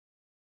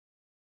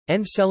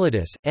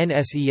Enceladus,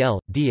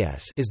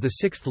 NSEL-DS, is the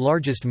sixth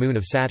largest moon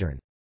of Saturn.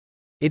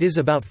 It is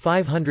about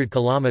 500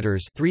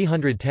 kilometers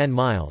 (310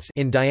 miles)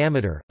 in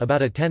diameter,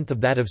 about a tenth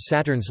of that of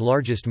Saturn's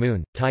largest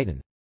moon,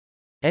 Titan.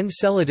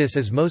 Enceladus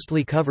is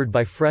mostly covered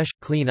by fresh,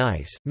 clean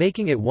ice,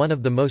 making it one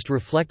of the most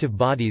reflective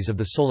bodies of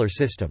the Solar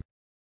System.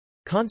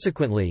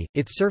 Consequently,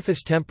 its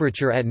surface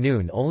temperature at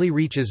noon only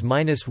reaches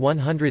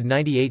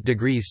 -198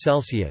 degrees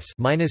Celsius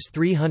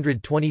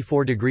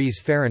 (-324 degrees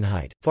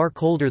Fahrenheit), far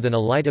colder than a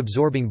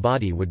light-absorbing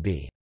body would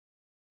be.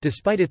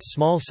 Despite its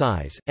small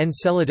size,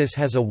 Enceladus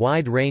has a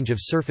wide range of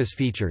surface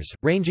features,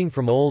 ranging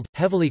from old,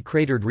 heavily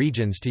cratered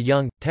regions to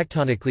young,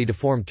 tectonically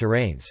deformed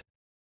terrains.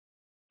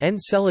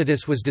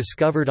 Enceladus was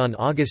discovered on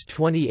August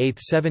 28,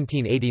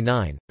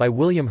 1789, by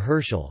William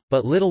Herschel,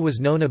 but little was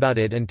known about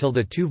it until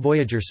the two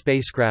Voyager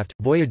spacecraft,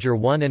 Voyager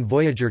 1 and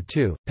Voyager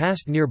 2,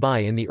 passed nearby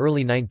in the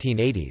early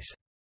 1980s.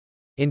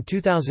 In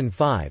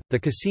 2005, the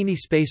Cassini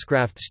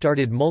spacecraft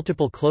started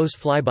multiple close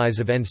flybys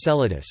of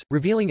Enceladus,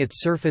 revealing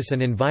its surface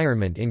and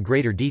environment in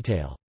greater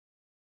detail.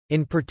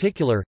 In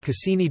particular,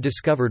 Cassini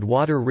discovered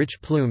water-rich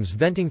plumes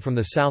venting from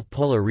the South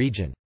Polar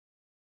region.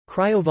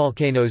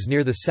 Cryovolcanoes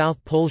near the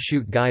South Pole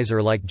shoot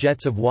geyser-like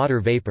jets of water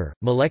vapor,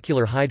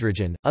 molecular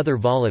hydrogen, other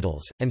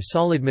volatiles, and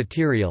solid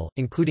material,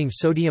 including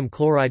sodium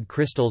chloride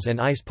crystals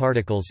and ice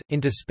particles,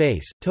 into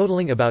space,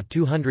 totaling about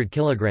 200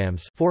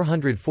 kilograms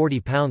 (440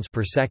 pounds)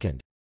 per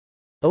second.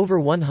 Over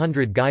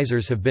 100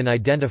 geysers have been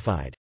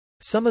identified.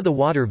 Some of the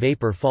water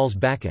vapor falls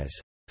back as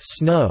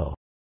snow.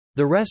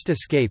 The rest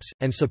escapes,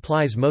 and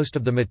supplies most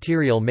of the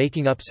material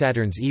making up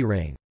Saturn's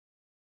E-ring.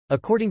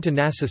 According to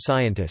NASA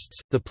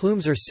scientists, the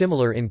plumes are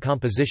similar in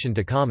composition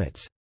to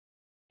comets.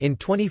 In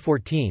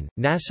 2014,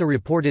 NASA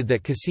reported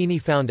that Cassini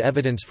found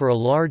evidence for a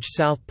large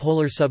South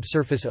Polar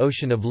subsurface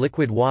ocean of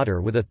liquid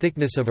water with a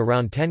thickness of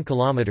around 10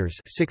 kilometers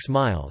 (6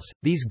 miles).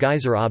 These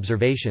geyser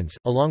observations,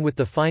 along with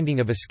the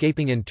finding of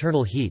escaping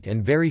internal heat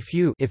and very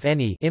few, if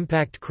any,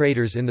 impact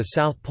craters in the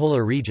South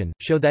Polar region,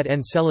 show that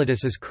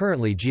Enceladus is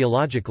currently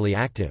geologically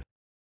active.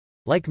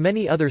 Like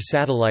many other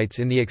satellites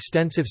in the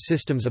extensive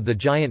systems of the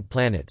giant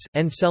planets,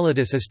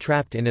 Enceladus is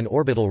trapped in an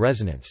orbital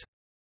resonance.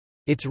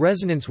 Its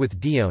resonance with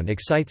Dione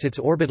excites its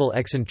orbital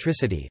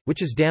eccentricity,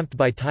 which is damped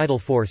by tidal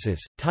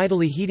forces,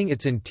 tidally heating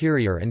its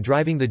interior and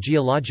driving the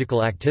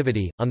geological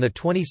activity. On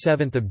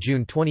 27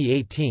 June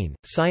 2018,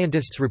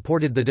 scientists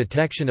reported the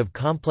detection of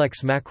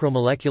complex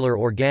macromolecular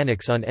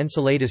organics on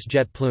Enceladus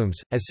jet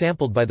plumes, as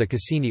sampled by the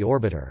Cassini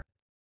orbiter.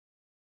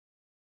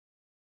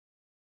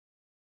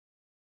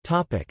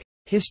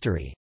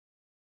 History.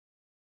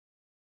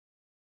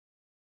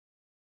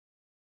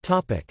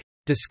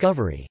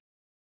 Discovery.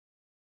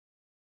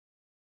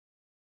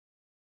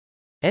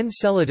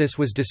 Enceladus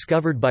was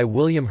discovered by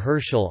William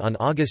Herschel on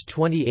August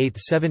 28,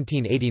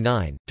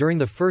 1789, during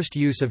the first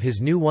use of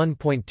his new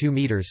 1.2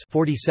 meters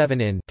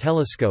 (47"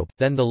 telescope,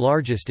 then the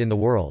largest in the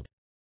world.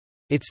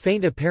 Its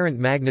faint apparent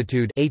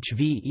magnitude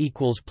HV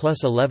equals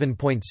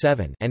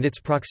 +11.7 and its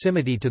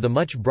proximity to the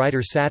much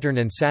brighter Saturn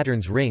and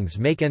Saturn's rings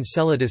make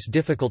Enceladus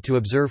difficult to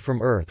observe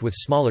from Earth with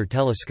smaller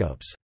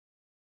telescopes.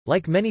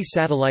 Like many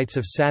satellites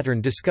of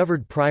Saturn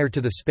discovered prior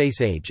to the space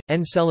age,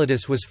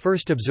 Enceladus was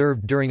first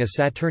observed during a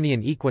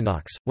Saturnian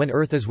equinox, when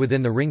Earth is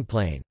within the ring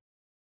plane.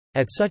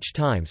 At such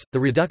times,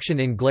 the reduction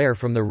in glare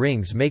from the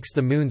rings makes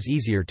the moons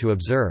easier to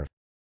observe.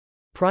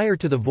 Prior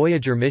to the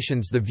Voyager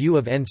missions, the view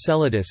of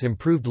Enceladus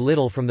improved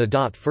little from the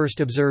dot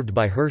first observed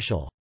by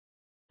Herschel.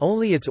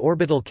 Only its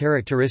orbital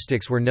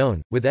characteristics were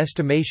known, with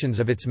estimations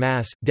of its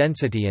mass,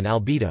 density and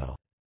albedo.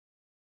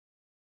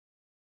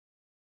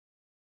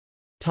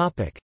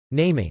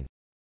 Naming.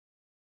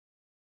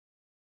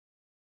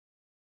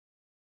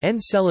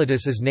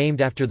 Enceladus is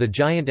named after the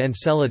giant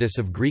Enceladus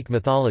of Greek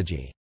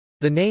mythology.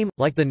 The name,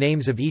 like the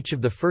names of each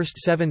of the first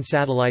 7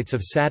 satellites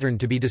of Saturn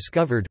to be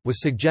discovered,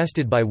 was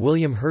suggested by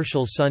William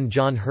Herschel's son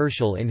John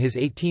Herschel in his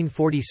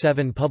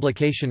 1847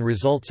 publication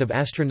Results of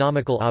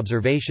Astronomical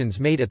Observations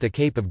Made at the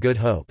Cape of Good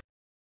Hope.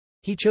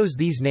 He chose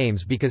these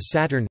names because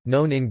Saturn,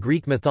 known in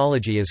Greek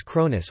mythology as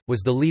Cronus,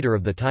 was the leader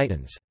of the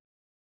Titans.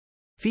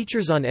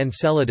 Features on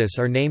Enceladus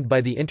are named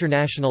by the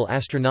International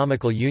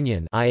Astronomical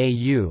Union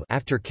 (IAU)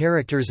 after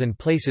characters and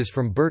places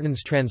from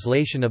Burton's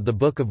translation of the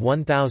Book of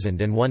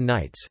 1001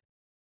 Nights.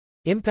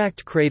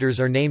 Impact craters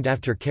are named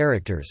after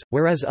characters,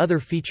 whereas other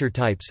feature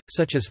types,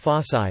 such as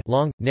fossae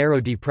long,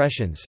 narrow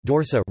depressions,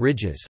 dorsa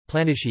ridges,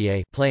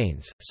 planitiae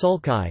plains,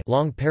 sulci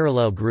long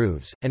parallel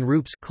grooves, and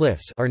rupes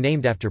cliffs are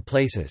named after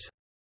places.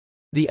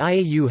 The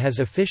IAU has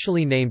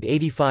officially named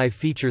 85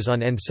 features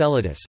on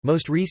Enceladus,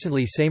 most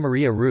recently Sae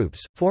Maria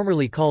Rupes,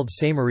 formerly called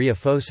Sae Maria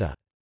Fossa.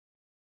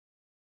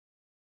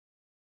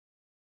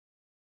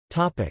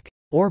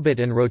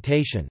 Orbit and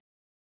rotation.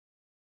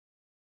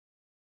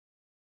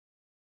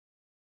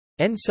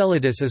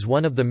 Enceladus is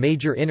one of the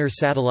major inner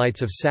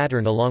satellites of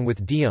Saturn along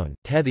with Dione,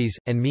 Tethys,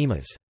 and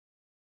Mimas.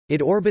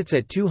 It orbits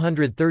at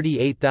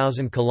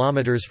 238,000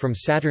 km from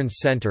Saturn's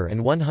center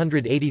and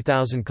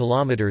 180,000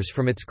 km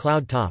from its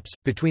cloud tops,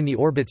 between the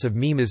orbits of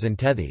Mimas and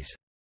Tethys.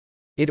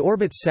 It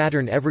orbits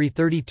Saturn every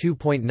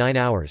 32.9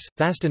 hours,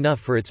 fast enough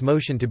for its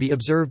motion to be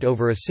observed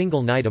over a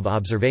single night of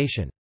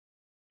observation.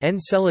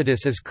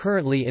 Enceladus is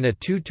currently in a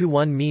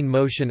 2:1 mean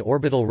motion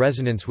orbital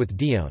resonance with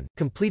Dione,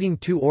 completing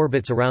 2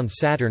 orbits around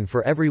Saturn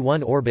for every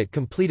 1 orbit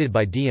completed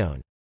by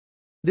Dione.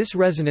 This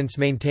resonance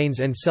maintains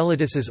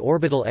Enceladus's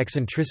orbital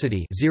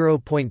eccentricity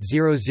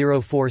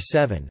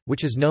 0.0047,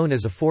 which is known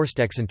as a forced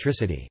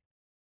eccentricity.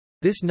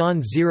 This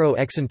non-zero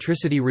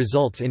eccentricity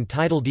results in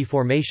tidal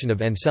deformation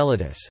of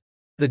Enceladus.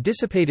 The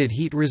dissipated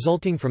heat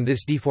resulting from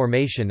this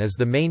deformation is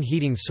the main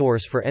heating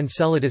source for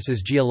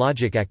Enceladus's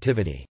geologic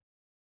activity.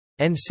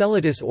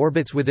 Enceladus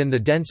orbits within the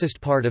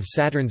densest part of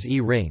Saturn's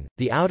E-ring,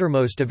 the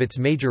outermost of its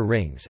major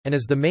rings, and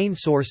is the main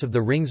source of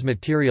the ring's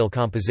material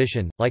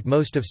composition. Like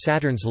most of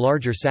Saturn's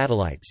larger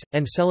satellites,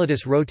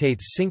 Enceladus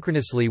rotates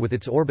synchronously with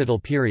its orbital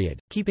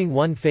period, keeping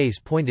one face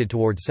pointed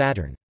toward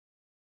Saturn.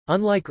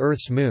 Unlike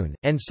Earth's moon,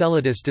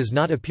 Enceladus does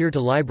not appear to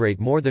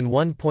librate more than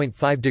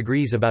 1.5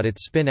 degrees about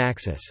its spin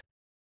axis.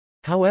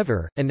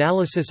 However,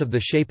 analysis of the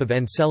shape of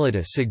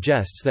Enceladus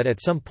suggests that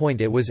at some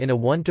point it was in a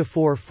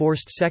 1:4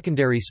 forced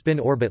secondary spin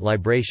orbit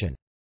libration.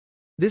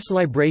 This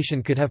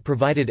libration could have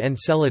provided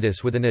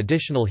Enceladus with an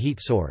additional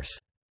heat source.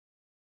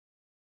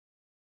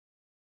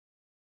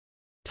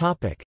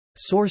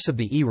 Source of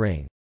the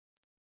E-ring.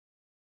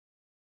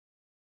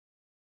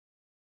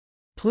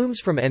 Plumes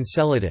from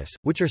Enceladus,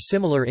 which are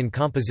similar in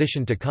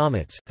composition to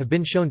comets, have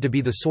been shown to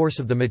be the source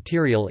of the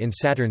material in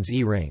Saturn's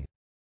E-ring.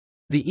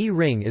 The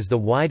E-ring is the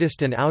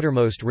widest and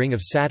outermost ring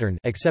of Saturn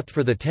except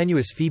for the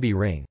tenuous Phoebe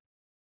ring.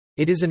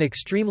 It is an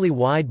extremely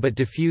wide but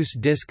diffuse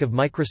disk of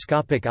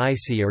microscopic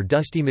icy or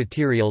dusty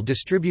material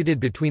distributed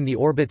between the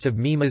orbits of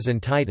Mimas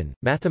and Titan.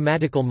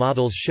 Mathematical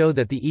models show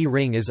that the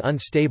E-ring is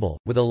unstable,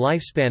 with a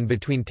lifespan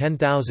between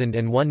 10,000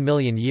 and 1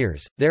 million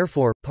years,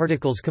 therefore,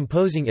 particles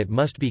composing it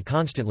must be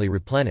constantly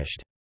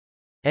replenished.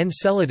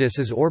 Enceladus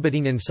is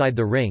orbiting inside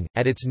the ring,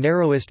 at its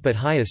narrowest but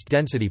highest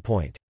density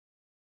point.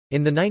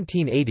 In the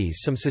 1980s,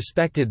 some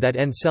suspected that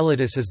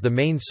Enceladus is the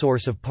main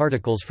source of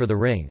particles for the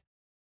ring.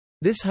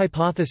 This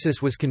hypothesis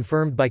was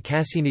confirmed by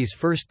Cassini's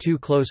first 2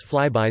 close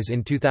flybys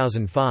in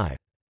 2005.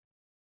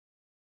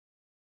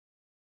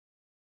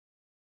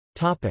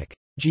 Topic: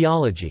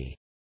 Geology.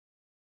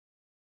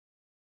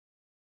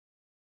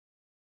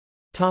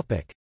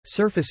 Topic: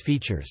 Surface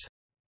features.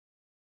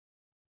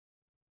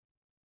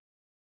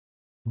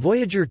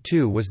 Voyager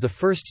 2 was the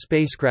first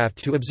spacecraft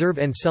to observe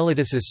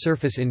Enceladus's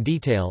surface in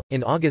detail,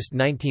 in August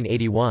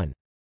 1981.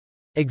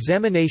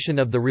 Examination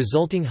of the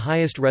resulting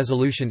highest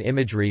resolution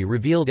imagery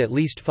revealed at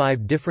least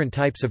 5 different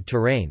types of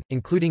terrain,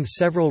 including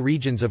several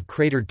regions of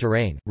cratered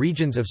terrain,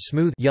 regions of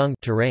smooth young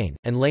terrain,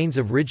 and lanes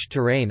of ridged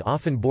terrain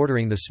often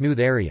bordering the smooth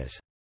areas.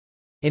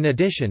 In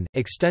addition,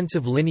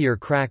 extensive linear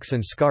cracks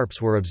and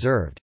scarps were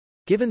observed.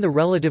 Given the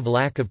relative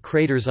lack of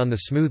craters on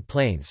the smooth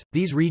plains,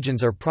 these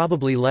regions are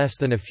probably less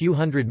than a few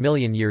hundred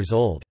million years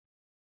old.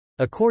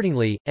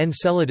 Accordingly,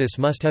 Enceladus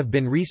must have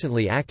been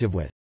recently active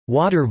with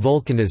water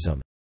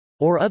volcanism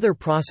or other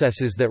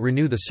processes that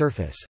renew the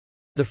surface.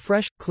 The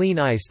fresh, clean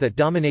ice that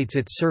dominates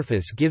its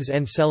surface gives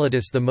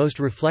Enceladus the most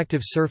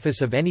reflective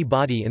surface of any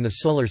body in the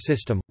Solar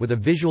System, with a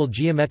visual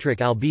geometric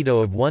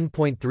albedo of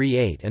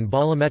 1.38 and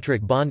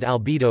bolometric bond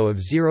albedo of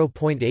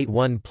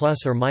 0.81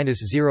 plus or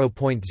minus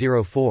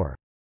 0.04.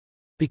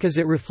 Because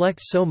it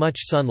reflects so much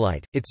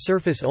sunlight, its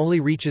surface only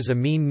reaches a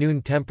mean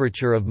noon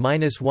temperature of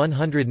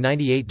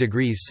 -198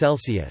 degrees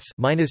Celsius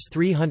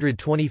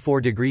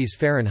 (-324 degrees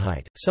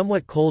Fahrenheit),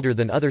 somewhat colder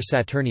than other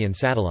Saturnian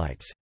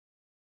satellites.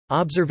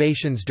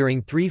 Observations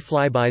during 3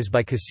 flybys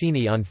by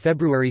Cassini on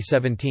February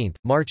 17,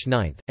 March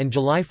 9, and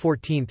July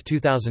 14,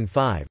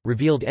 2005,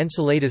 revealed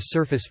Enceladus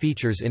surface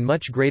features in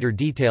much greater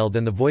detail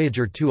than the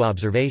Voyager 2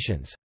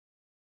 observations.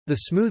 The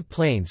smooth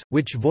plains,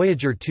 which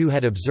Voyager 2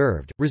 had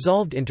observed,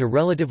 resolved into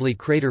relatively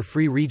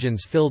crater-free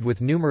regions filled with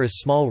numerous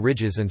small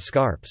ridges and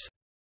scarps.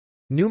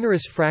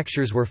 Numerous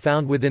fractures were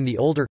found within the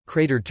older,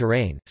 cratered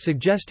terrain,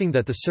 suggesting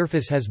that the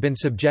surface has been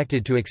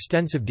subjected to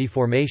extensive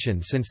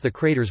deformation since the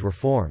craters were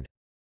formed.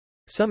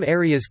 Some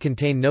areas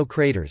contain no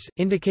craters,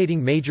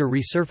 indicating major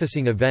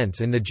resurfacing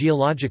events in the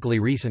geologically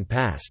recent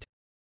past.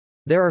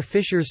 There are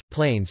fissures,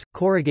 plains,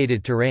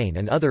 corrugated terrain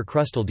and other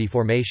crustal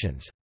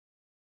deformations.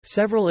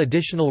 Several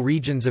additional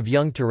regions of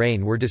young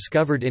terrain were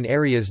discovered in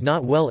areas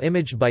not well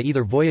imaged by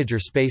either Voyager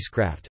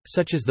spacecraft,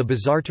 such as the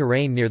bizarre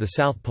terrain near the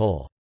South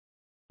Pole.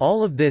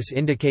 All of this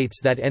indicates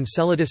that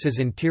Enceladus's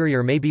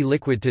interior may be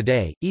liquid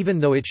today, even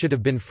though it should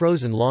have been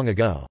frozen long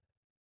ago.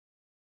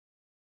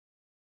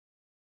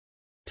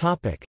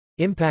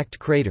 Impact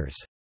craters.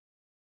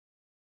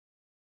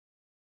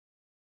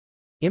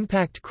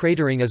 Impact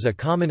cratering is a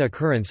common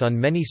occurrence on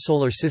many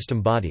Solar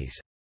System bodies.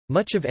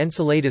 Much of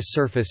Enceladus'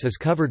 surface is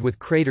covered with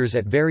craters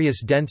at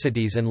various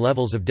densities and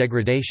levels of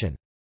degradation.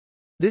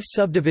 This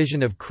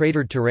subdivision of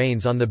cratered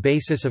terrains on the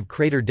basis of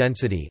crater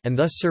density and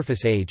thus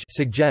surface age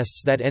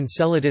suggests that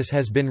Enceladus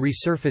has been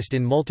resurfaced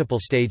in multiple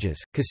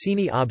stages.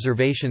 Cassini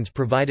observations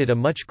provided a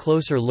much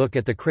closer look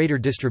at the crater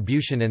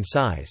distribution and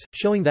size,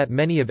 showing that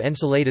many of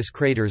Enceladus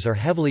craters are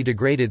heavily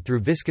degraded through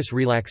viscous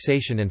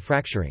relaxation and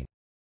fracturing.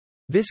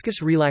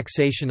 Viscous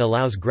relaxation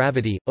allows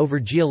gravity, over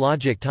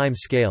geologic time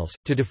scales,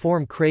 to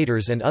deform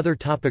craters and other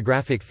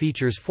topographic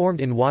features formed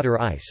in water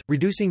ice,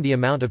 reducing the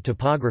amount of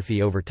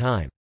topography over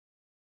time.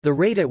 The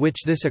rate at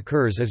which this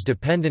occurs is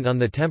dependent on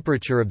the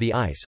temperature of the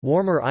ice.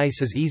 Warmer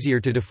ice is easier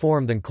to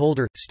deform than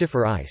colder,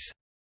 stiffer ice.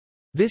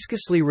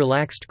 Viscously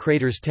relaxed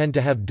craters tend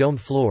to have dome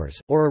floors,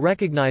 or are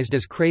recognized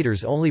as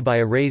craters only by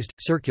a raised,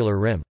 circular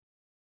rim.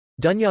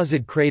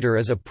 Dunyazid crater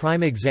is a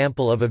prime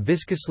example of a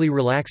viscously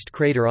relaxed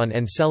crater on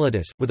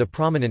Enceladus, with a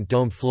prominent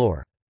domed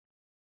floor.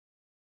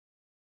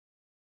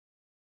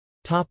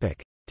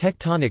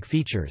 Tectonic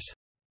features.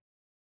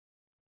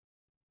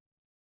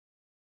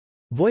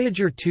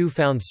 Voyager 2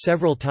 found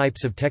several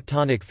types of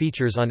tectonic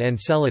features on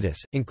Enceladus,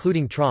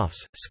 including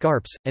troughs,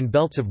 scarps, and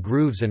belts of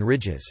grooves and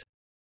ridges.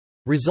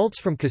 Results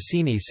from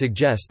Cassini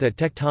suggest that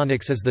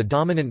tectonics is the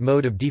dominant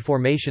mode of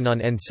deformation on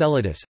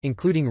Enceladus,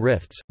 including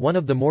rifts, one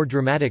of the more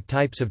dramatic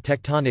types of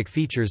tectonic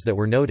features that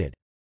were noted.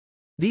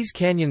 These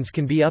canyons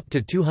can be up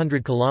to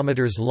 200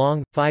 km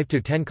long, 5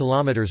 to 10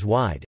 km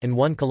wide, and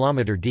 1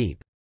 km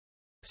deep.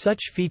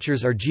 Such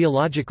features are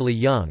geologically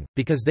young,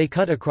 because they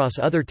cut across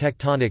other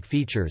tectonic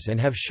features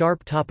and have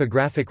sharp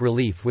topographic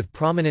relief with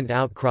prominent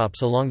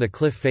outcrops along the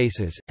cliff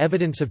faces.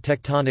 Evidence of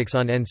tectonics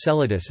on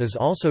Enceladus is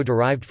also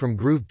derived from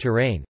grooved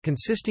terrain,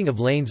 consisting of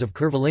lanes of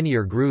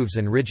curvilinear grooves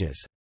and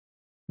ridges.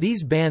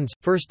 These bands,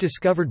 first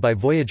discovered by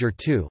Voyager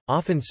 2,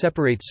 often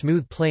separate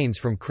smooth plains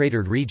from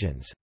cratered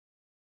regions.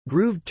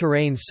 Grooved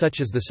terrains such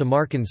as the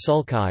Samarkand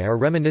sulci are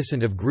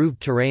reminiscent of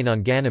grooved terrain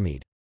on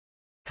Ganymede.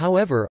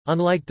 However,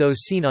 unlike those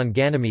seen on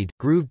Ganymede,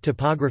 grooved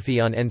topography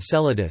on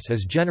Enceladus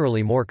is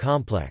generally more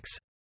complex.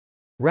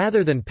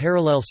 Rather than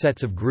parallel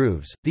sets of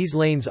grooves, these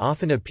lanes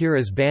often appear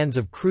as bands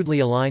of crudely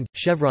aligned,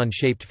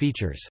 chevron-shaped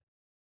features.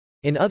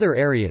 In other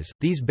areas,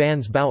 these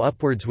bands bow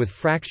upwards with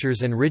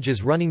fractures and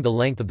ridges running the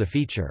length of the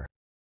feature.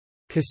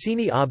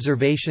 Cassini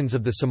observations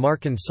of the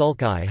Samarkand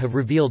sulci have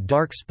revealed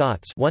dark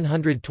spots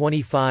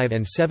 125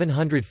 and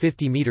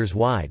 750 meters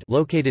wide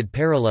located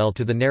parallel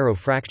to the narrow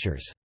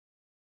fractures.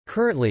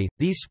 Currently,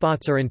 these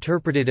spots are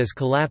interpreted as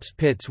collapse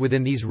pits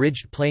within these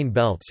ridged plain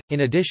belts.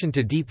 In addition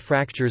to deep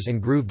fractures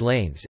and grooved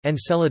lanes,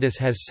 Enceladus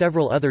has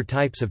several other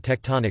types of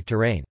tectonic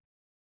terrain.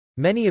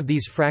 Many of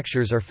these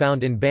fractures are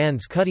found in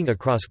bands cutting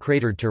across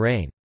cratered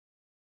terrain.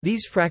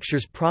 These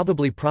fractures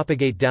probably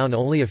propagate down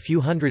only a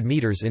few hundred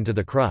meters into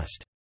the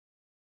crust.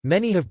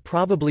 Many have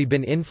probably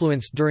been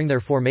influenced during their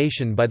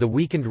formation by the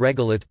weakened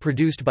regolith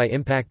produced by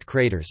impact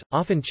craters,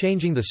 often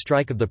changing the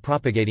strike of the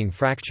propagating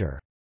fracture.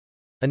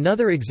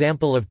 Another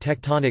example of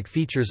tectonic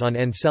features on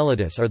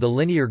Enceladus are the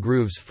linear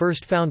grooves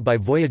first found by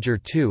Voyager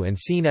 2 and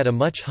seen at a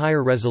much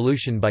higher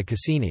resolution by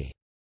Cassini.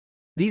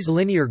 These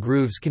linear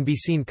grooves can be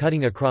seen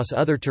cutting across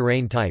other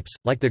terrain types,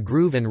 like the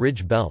groove and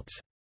ridge belts.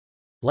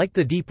 Like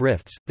the deep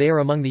rifts, they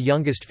are among the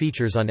youngest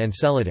features on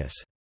Enceladus.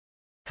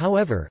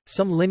 However,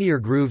 some linear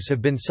grooves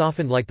have been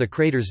softened like the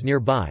craters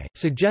nearby,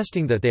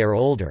 suggesting that they are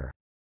older.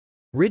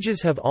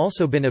 Ridges have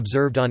also been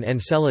observed on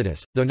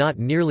Enceladus, though not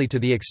nearly to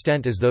the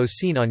extent as those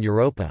seen on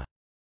Europa.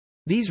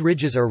 These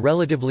ridges are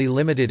relatively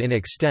limited in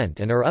extent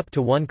and are up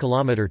to 1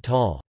 km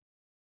tall.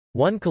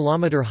 1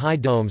 km high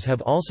domes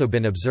have also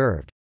been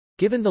observed.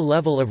 Given the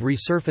level of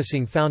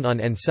resurfacing found on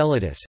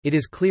Enceladus, it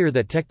is clear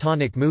that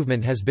tectonic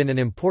movement has been an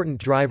important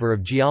driver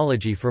of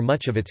geology for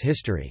much of its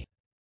history.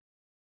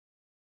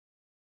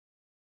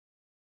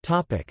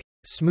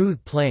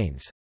 Smooth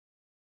plains.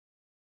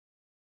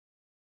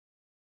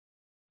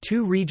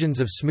 Two regions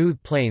of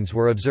smooth plains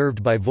were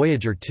observed by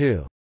Voyager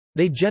 2.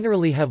 They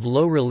generally have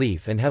low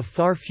relief and have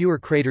far fewer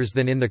craters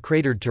than in the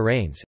cratered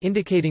terrains,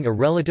 indicating a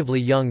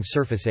relatively young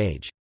surface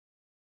age.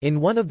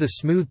 In one of the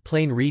smooth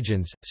plain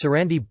regions,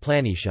 Sarandib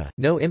Planitia,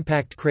 no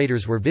impact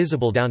craters were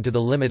visible down to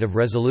the limit of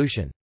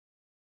resolution.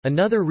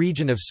 Another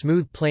region of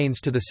smooth plains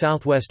to the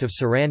southwest of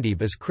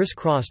Sarandib is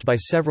crisscrossed by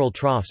several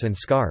troughs and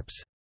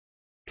scarps.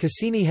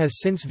 Cassini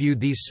has since viewed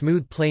these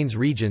smooth plains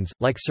regions,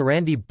 like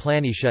Sarandib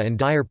Planitia and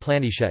Dire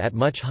Planitia, at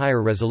much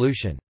higher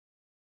resolution.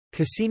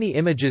 Cassini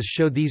images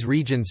showed these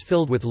regions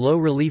filled with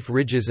low-relief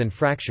ridges and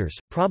fractures,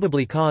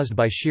 probably caused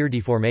by shear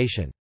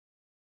deformation.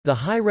 The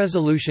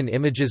high-resolution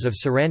images of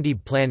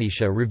Sarandib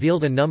Planitia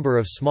revealed a number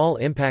of small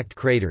impact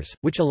craters,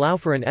 which allow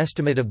for an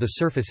estimate of the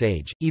surface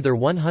age, either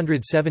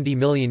 170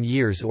 million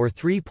years or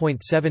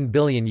 3.7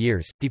 billion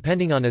years,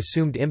 depending on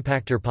assumed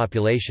impactor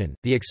population.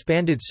 The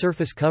expanded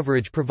surface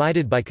coverage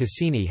provided by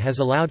Cassini has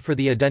allowed for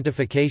the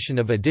identification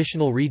of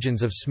additional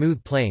regions of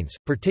smooth plains,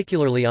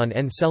 particularly on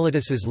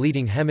Enceladus's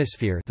leading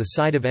hemisphere, the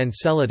side of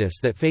Enceladus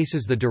that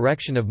faces the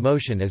direction of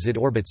motion as it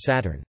orbits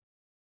Saturn.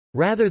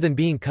 Rather than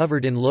being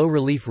covered in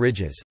low-relief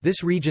ridges,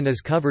 this region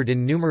is covered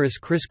in numerous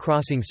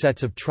criss-crossing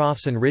sets of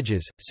troughs and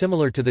ridges,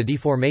 similar to the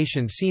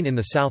deformation seen in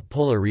the South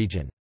Polar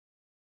region.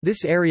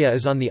 This area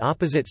is on the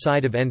opposite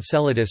side of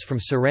Enceladus from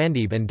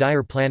Sarandib and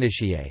Dire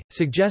Planitiae,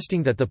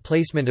 suggesting that the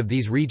placement of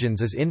these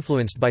regions is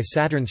influenced by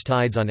Saturn's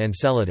tides on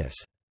Enceladus.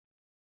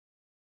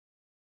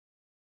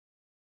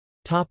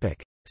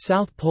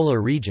 South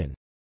Polar region.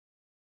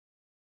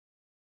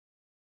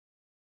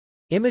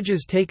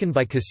 Images taken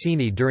by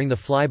Cassini during the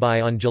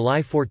flyby on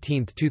July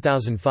 14,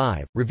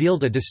 2005,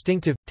 revealed a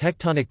distinctive,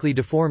 tectonically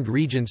deformed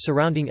region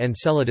surrounding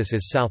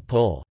Enceladus's south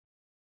pole.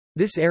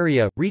 This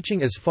area,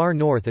 reaching as far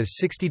north as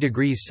 60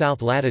 degrees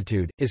south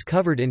latitude, is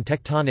covered in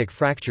tectonic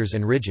fractures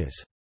and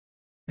ridges.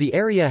 The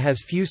area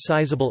has few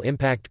sizable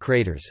impact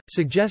craters,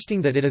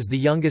 suggesting that it is the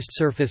youngest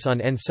surface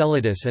on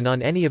Enceladus and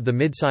on any of the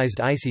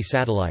mid-sized icy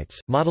satellites.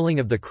 Modeling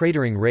of the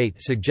cratering rate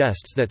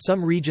suggests that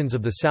some regions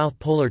of the south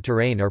polar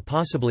terrain are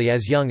possibly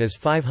as young as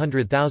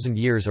 500,000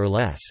 years or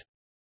less.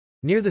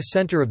 Near the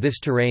center of this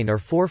terrain are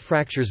four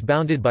fractures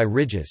bounded by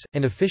ridges,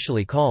 and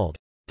officially called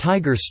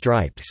tiger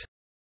stripes.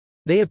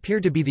 They appear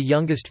to be the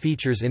youngest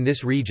features in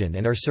this region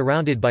and are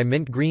surrounded by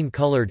mint green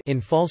colored in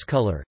false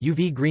color,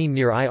 UV green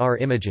near IR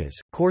images,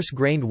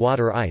 coarse-grained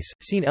water ice,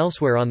 seen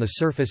elsewhere on the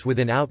surface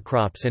within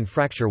outcrops and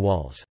fracture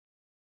walls.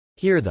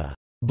 Here the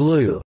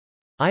blue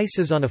ice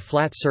is on a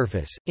flat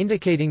surface,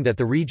 indicating that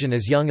the region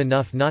is young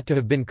enough not to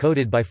have been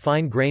coated by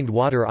fine-grained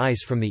water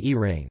ice from the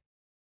E-ring.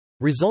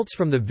 Results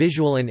from the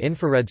Visual and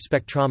Infrared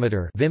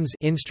Spectrometer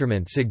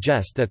instrument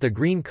suggest that the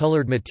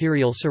green-colored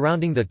material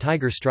surrounding the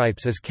tiger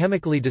stripes is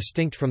chemically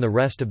distinct from the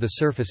rest of the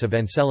surface of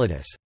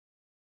Enceladus.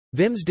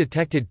 VIMS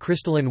detected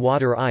crystalline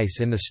water ice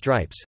in the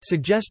stripes,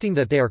 suggesting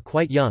that they are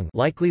quite young,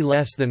 likely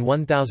less than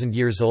 1,000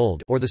 years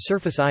old, or the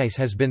surface ice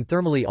has been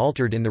thermally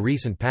altered in the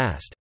recent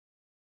past.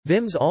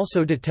 VIMS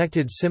also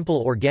detected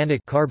simple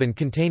organic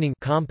carbon-containing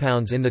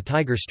compounds in the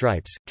tiger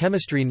stripes,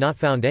 chemistry not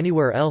found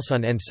anywhere else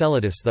on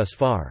Enceladus thus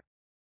far.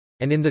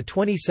 And in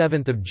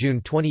 27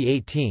 June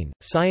 2018,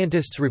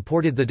 scientists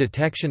reported the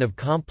detection of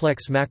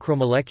complex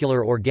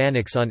macromolecular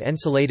organics on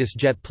Enceladus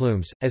jet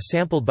plumes, as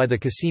sampled by the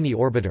Cassini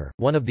orbiter.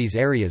 One of these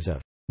areas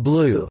of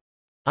blue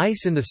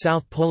ice in the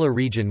south polar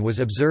region was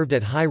observed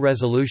at high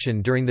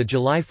resolution during the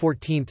July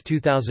 14,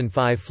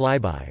 2005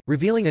 flyby,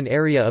 revealing an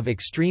area of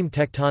extreme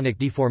tectonic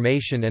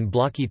deformation and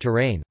blocky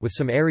terrain, with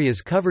some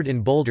areas covered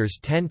in boulders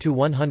 10 to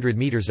 100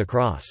 meters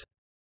across.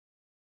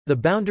 The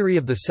boundary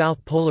of the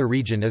south polar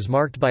region is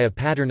marked by a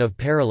pattern of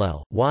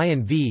parallel, Y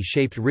and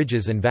V-shaped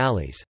ridges and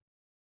valleys.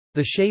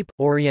 The shape,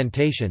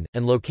 orientation,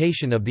 and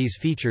location of these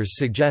features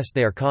suggest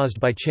they are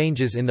caused by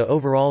changes in the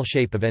overall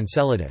shape of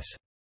Enceladus.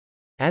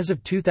 As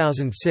of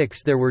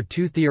 2006 there were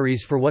two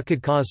theories for what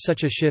could cause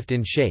such a shift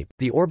in shape.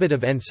 The orbit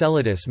of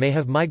Enceladus may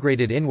have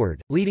migrated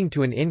inward, leading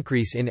to an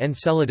increase in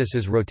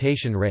Enceladus's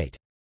rotation rate.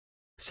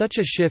 Such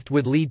a shift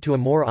would lead to a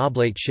more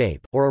oblate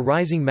shape, or a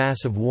rising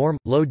mass of warm,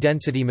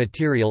 low-density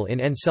material in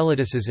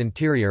Enceladus's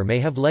interior may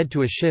have led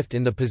to a shift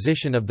in the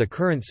position of the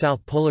current south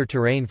polar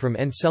terrain from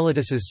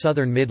Enceladus's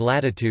southern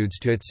mid-latitudes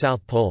to its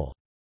south pole.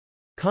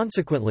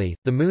 Consequently,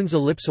 the Moon's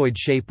ellipsoid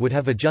shape would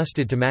have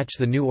adjusted to match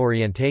the new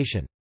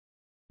orientation.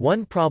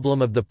 One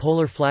problem of the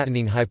polar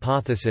flattening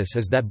hypothesis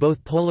is that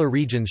both polar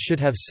regions should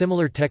have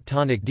similar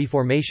tectonic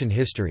deformation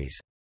histories.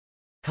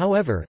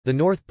 However, the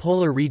North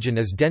Polar region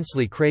is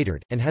densely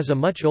cratered, and has a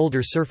much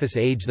older surface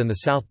age than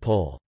the South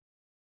Pole.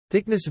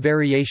 Thickness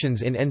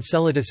variations in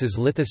Enceladus's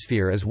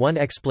lithosphere is one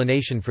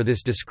explanation for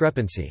this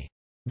discrepancy.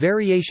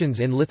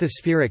 Variations in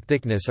lithospheric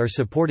thickness are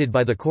supported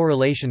by the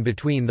correlation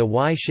between the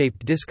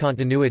Y-shaped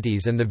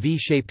discontinuities and the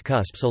V-shaped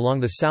cusps along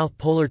the South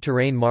Polar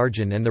terrain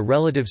margin and the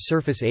relative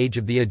surface age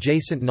of the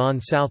adjacent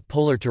non-South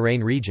Polar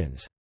terrain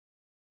regions.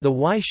 The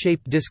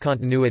Y-shaped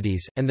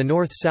discontinuities, and the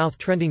north-south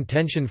trending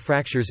tension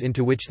fractures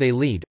into which they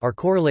lead, are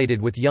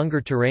correlated with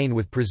younger terrain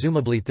with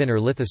presumably thinner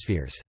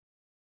lithospheres.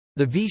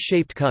 The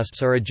V-shaped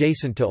cusps are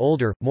adjacent to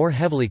older, more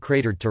heavily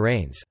cratered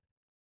terrains.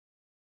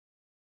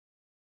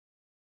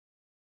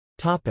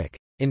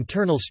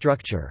 Internal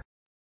structure.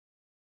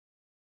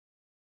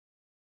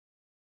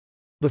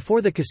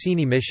 Before the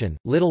Cassini mission,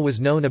 little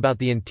was known about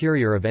the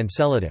interior of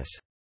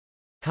Enceladus.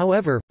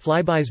 However,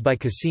 flybys by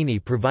Cassini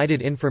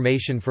provided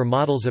information for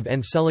models of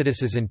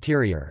Enceladus's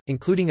interior,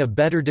 including a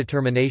better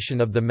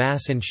determination of the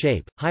mass and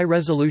shape,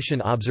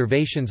 high-resolution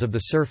observations of the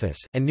surface,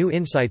 and new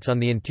insights on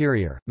the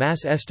interior.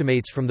 Mass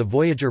estimates from the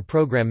Voyager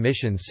program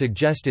missions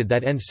suggested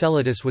that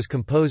Enceladus was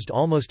composed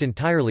almost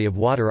entirely of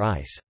water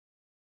ice.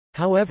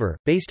 However,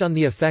 based on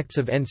the effects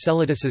of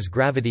Enceladus's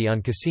gravity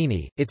on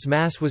Cassini, its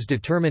mass was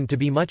determined to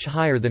be much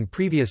higher than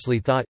previously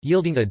thought,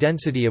 yielding a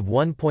density of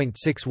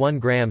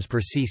 1.61 grams per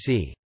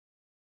cc.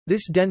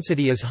 This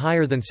density is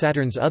higher than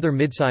Saturn's other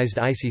mid-sized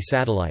icy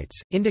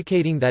satellites,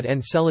 indicating that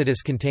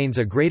Enceladus contains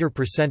a greater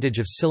percentage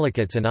of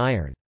silicates and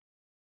iron.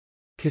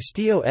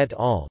 Castillo et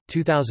al.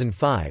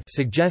 2005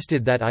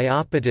 suggested that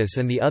Iapetus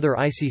and the other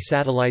icy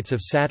satellites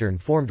of Saturn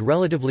formed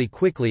relatively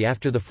quickly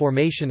after the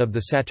formation of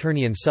the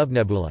Saturnian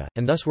subnebula,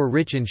 and thus were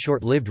rich in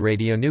short-lived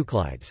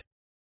radionuclides.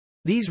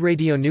 These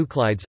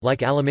radionuclides,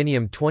 like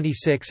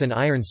aluminium-26 and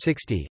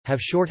iron-60, have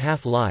short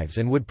half-lives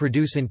and would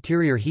produce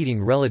interior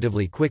heating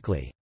relatively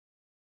quickly.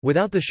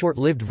 Without the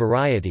short-lived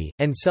variety,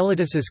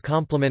 Enceladus's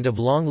complement of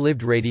long-lived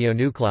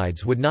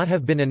radionuclides would not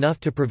have been enough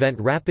to prevent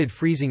rapid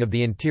freezing of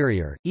the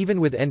interior, even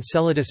with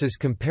Enceladus's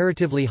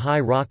comparatively high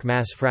rock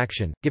mass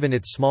fraction, given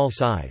its small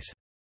size.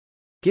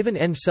 Given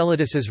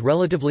Enceladus's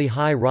relatively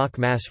high rock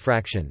mass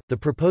fraction, the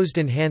proposed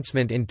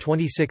enhancement in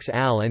 26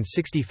 Al and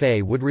 60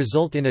 Fe would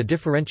result in a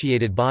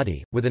differentiated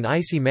body, with an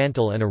icy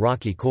mantle and a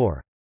rocky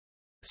core.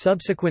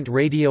 Subsequent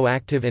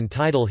radioactive and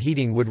tidal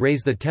heating would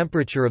raise the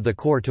temperature of the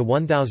core to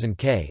 1000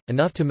 K,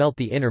 enough to melt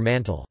the inner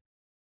mantle.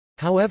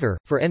 However,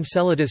 for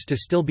Enceladus to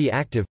still be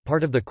active,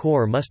 part of the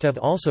core must have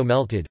also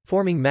melted,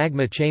 forming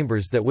magma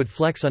chambers that would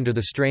flex under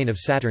the strain of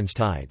Saturn's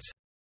tides.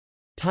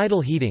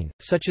 Tidal heating,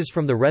 such as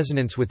from the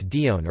resonance with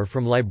Dione or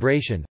from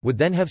libration, would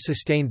then have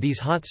sustained these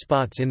hot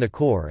spots in the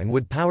core and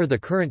would power the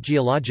current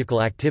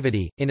geological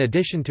activity. In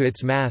addition to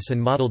its mass and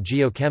modeled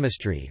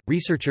geochemistry,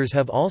 researchers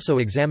have also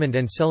examined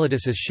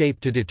Enceladus's shape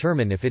to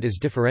determine if it is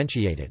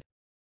differentiated.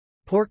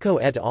 Porco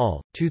et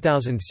al.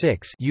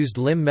 2006 used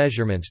limb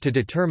measurements to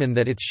determine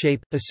that its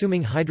shape,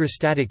 assuming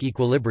hydrostatic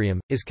equilibrium,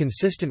 is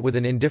consistent with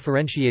an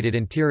indifferentiated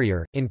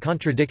interior, in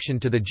contradiction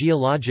to the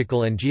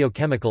geological and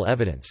geochemical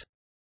evidence.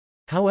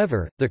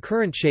 However, the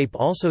current shape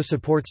also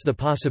supports the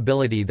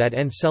possibility that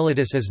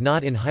Enceladus is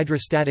not in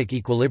hydrostatic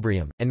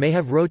equilibrium, and may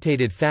have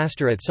rotated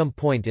faster at some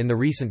point in the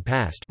recent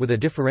past with a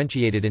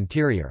differentiated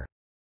interior.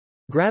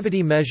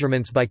 Gravity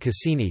measurements by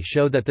Cassini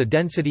show that the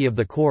density of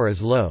the core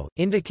is low,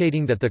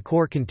 indicating that the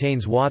core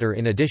contains water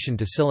in addition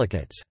to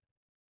silicates.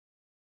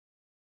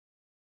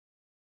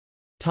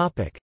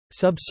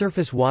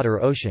 Subsurface water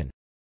ocean.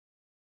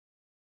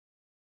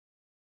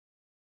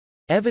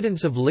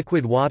 Evidence of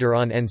liquid water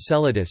on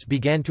Enceladus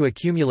began to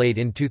accumulate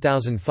in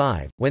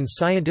 2005, when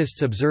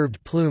scientists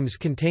observed plumes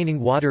containing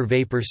water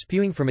vapor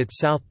spewing from its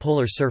south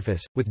polar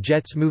surface, with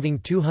jets moving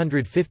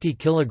 250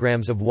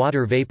 kilograms of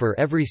water vapor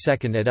every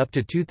second at up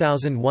to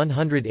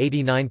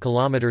 2,189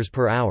 kilometers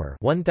per hour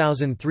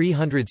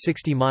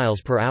 (1,360 miles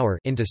per hour)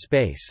 into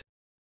space.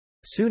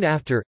 Soon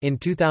after, in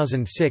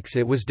 2006,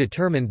 it was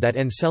determined that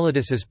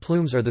Enceladus's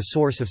plumes are the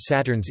source of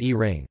Saturn's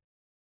E-ring.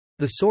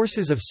 The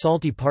sources of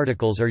salty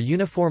particles are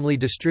uniformly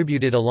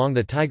distributed along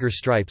the Tiger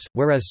stripes,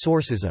 whereas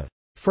sources of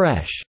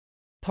fresh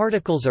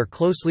particles are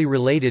closely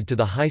related to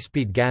the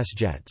high-speed gas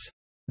jets.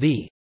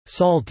 The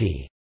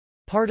salty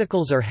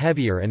particles are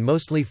heavier and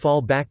mostly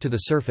fall back to the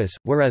surface,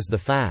 whereas the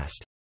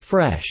fast,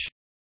 fresh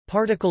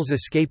particles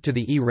escape to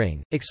the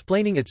E-ring,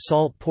 explaining its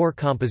salt-poor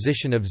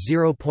composition of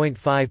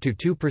 0.5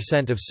 to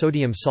 2% of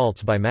sodium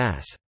salts by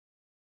mass.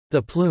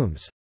 The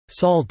plume's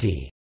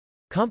salty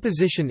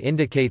composition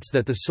indicates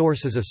that the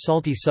source is a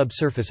salty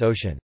subsurface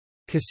ocean.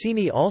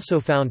 Cassini also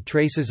found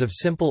traces of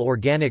simple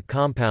organic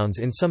compounds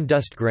in some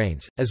dust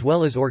grains, as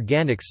well as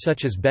organics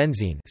such as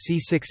benzene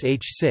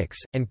C6H6,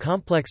 and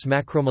complex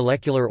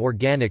macromolecular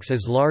organics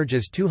as large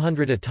as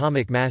 200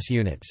 atomic mass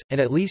units, and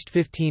at least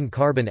 15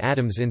 carbon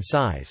atoms in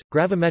size.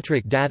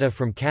 Gravimetric data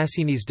from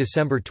Cassini's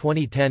December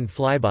 2010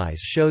 flybys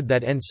showed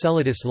that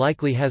Enceladus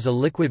likely has a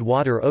liquid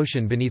water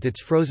ocean beneath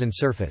its frozen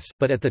surface,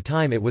 but at the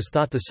time it was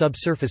thought the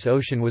subsurface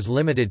ocean was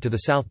limited to the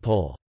South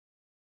Pole.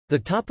 The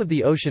top of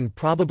the ocean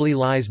probably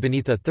lies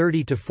beneath a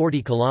 30 to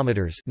 40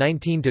 kilometers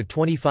 (19 to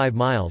 25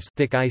 miles)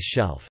 thick ice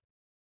shelf.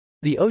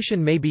 The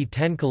ocean may be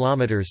 10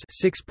 kilometers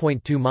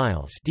 (6.2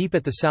 miles) deep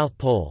at the South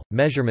Pole.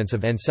 Measurements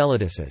of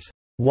Enceladus's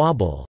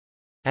wobble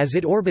as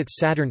it orbits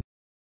Saturn,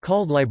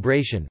 called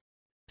libration,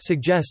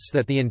 suggests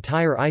that the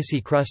entire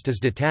icy crust is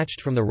detached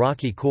from the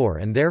rocky core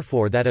and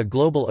therefore that a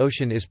global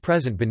ocean is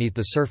present beneath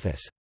the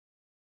surface.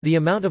 The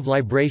amount of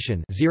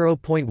libration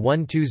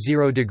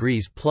 0.120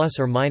 degrees plus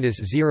or minus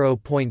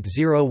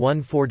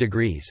 0.014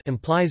 degrees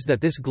implies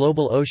that this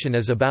global ocean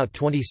is about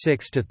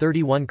 26 to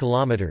 31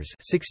 kilometers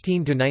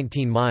 (16 to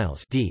 19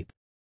 miles) deep.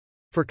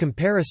 For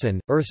comparison,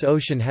 Earth's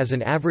ocean has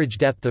an average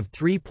depth of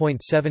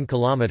 3.7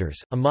 kilometers.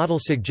 A model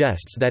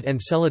suggests that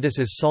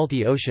Enceladus's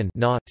salty ocean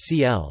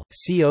 (Na(Cl),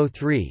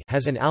 CO3)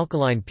 has an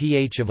alkaline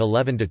pH of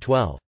 11 to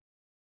 12.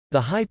 The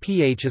high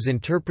pH is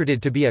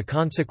interpreted to be a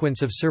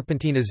consequence of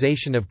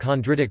serpentinization of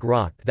chondritic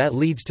rock that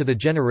leads to the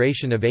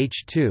generation of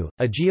H2,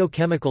 a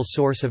geochemical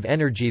source of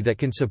energy that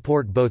can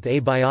support both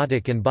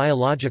abiotic and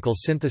biological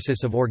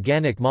synthesis of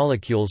organic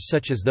molecules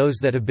such as those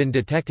that have been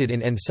detected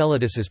in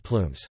Enceladus's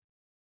plumes.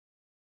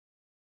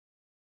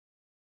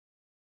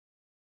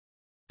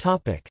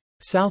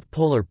 South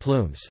polar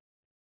plumes.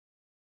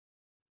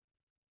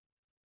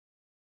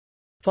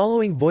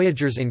 Following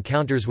Voyager's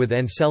encounters with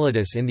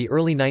Enceladus in the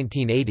early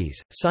 1980s,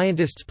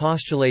 scientists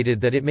postulated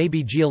that it may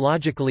be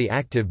geologically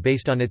active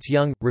based on its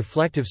young,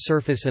 reflective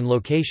surface and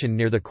location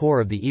near the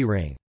core of the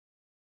E-ring.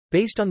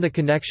 Based on the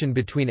connection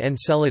between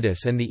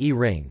Enceladus and the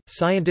E-ring,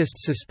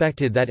 scientists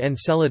suspected that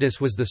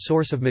Enceladus was the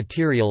source of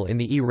material in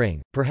the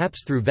E-ring,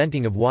 perhaps through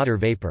venting of water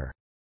vapor.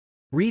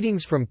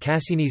 Readings from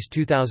Cassini's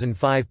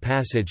 2005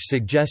 passage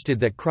suggested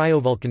that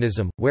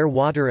cryovolcanism, where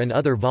water and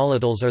other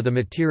volatiles are the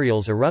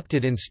materials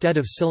erupted instead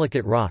of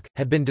silicate rock,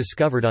 had been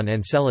discovered on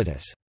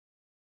Enceladus.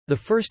 The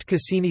first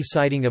Cassini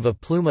sighting of a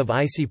plume of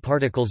icy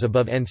particles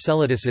above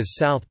Enceladus's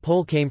south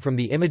pole came from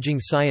the Imaging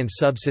Science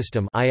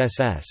Subsystem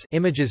 (ISS)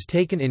 images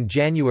taken in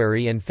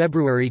January and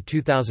February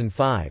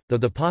 2005, though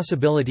the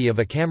possibility of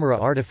a camera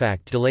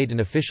artifact delayed an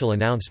official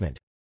announcement.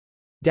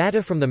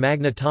 Data from the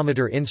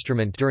magnetometer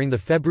instrument during the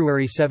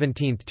February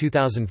 17,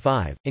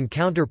 2005,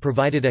 encounter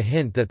provided a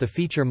hint that the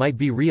feature might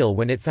be real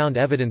when it found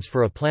evidence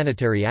for a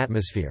planetary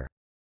atmosphere.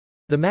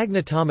 The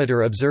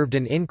magnetometer observed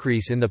an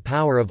increase in the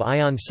power of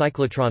ion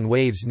cyclotron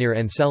waves near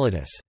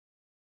Enceladus.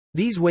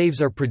 These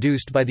waves are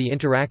produced by the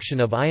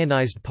interaction of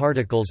ionized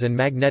particles and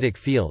magnetic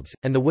fields,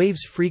 and the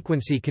waves'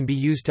 frequency can be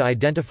used to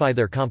identify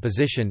their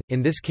composition,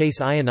 in this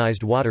case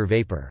ionized water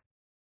vapor.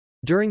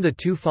 During the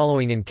two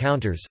following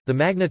encounters, the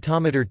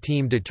magnetometer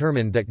team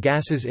determined that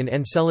gases in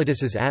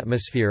Enceladus's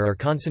atmosphere are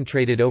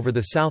concentrated over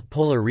the south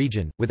polar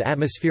region, with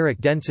atmospheric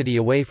density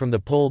away from the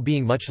pole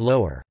being much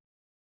lower.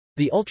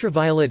 The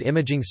ultraviolet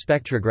imaging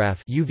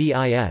spectrograph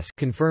 (UVIS)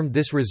 confirmed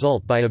this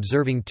result by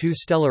observing two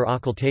stellar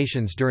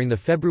occultations during the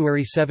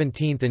February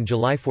 17 and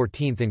July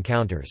 14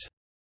 encounters.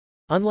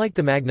 Unlike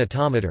the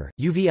magnetometer,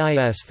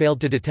 UVIS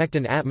failed to detect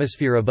an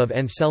atmosphere above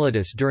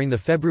Enceladus during the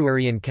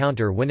February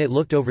encounter when it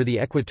looked over the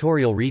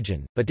equatorial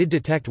region, but did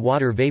detect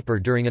water vapor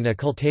during an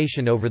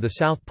occultation over the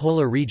south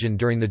polar region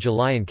during the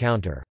July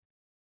encounter.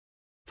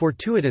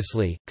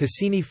 Fortuitously,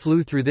 Cassini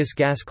flew through this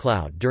gas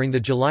cloud during the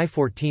July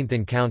 14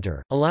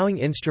 encounter, allowing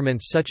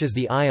instruments such as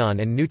the Ion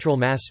and Neutral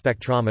Mass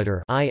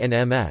Spectrometer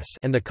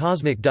and the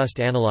Cosmic Dust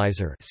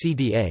Analyzer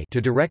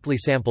to directly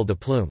sample the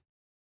plume.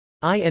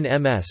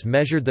 INMS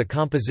measured the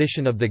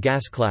composition of the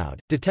gas cloud,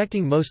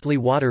 detecting mostly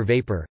water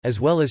vapor, as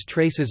well as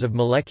traces of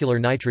molecular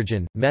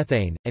nitrogen,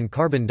 methane, and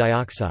carbon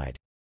dioxide.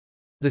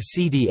 The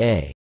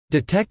CDA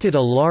detected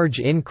a large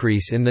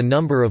increase in the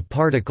number of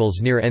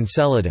particles near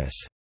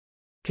Enceladus,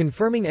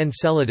 confirming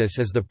Enceladus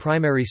as the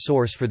primary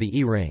source for the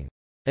E-ring.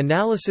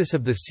 Analysis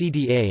of the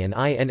CDA and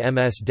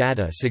INMS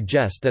data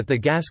suggest that the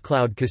gas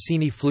cloud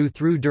Cassini flew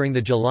through during the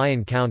July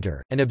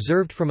encounter, and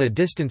observed from a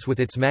distance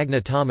with its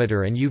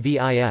magnetometer and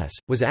UVIS,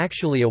 was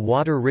actually a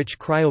water-rich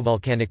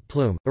cryovolcanic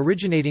plume,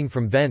 originating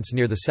from vents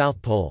near the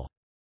South Pole.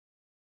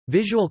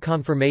 Visual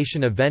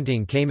confirmation of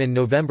venting came in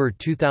November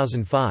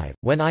 2005,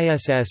 when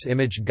ISS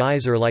imaged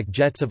geyser-like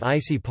jets of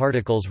icy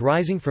particles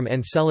rising from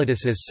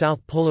Enceladus's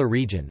south polar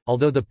region.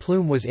 Although the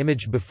plume was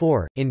imaged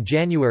before, in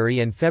January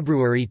and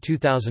February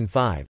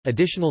 2005,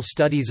 additional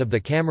studies of the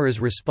camera's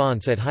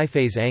response at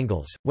high-phase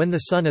angles, when the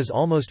Sun is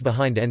almost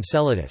behind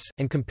Enceladus,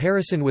 and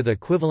comparison with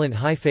equivalent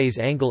high-phase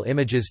angle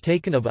images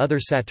taken of other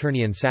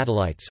Saturnian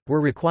satellites,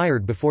 were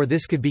required before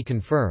this could be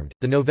confirmed.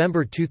 The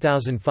November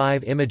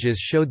 2005 images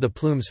showed the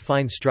plume's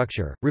fine structure,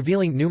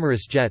 revealing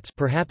numerous jets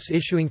perhaps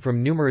issuing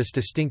from numerous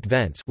distinct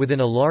vents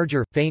within a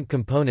larger, faint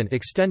component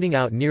extending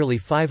out nearly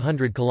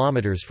 500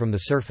 km from the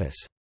surface.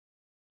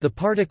 The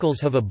particles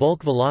have a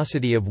bulk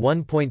velocity of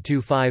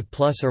 1.25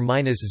 plus or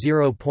minus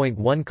 0.1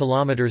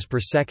 km per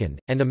second,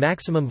 and a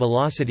maximum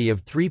velocity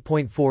of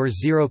 3.40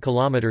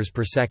 km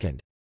per second.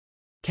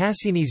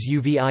 Cassini's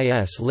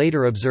UVIS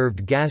later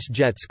observed gas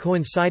jets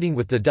coinciding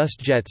with the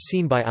dust jets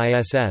seen by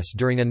ISS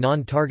during a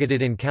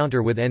non-targeted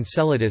encounter with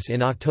Enceladus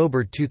in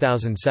October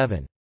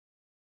 2007.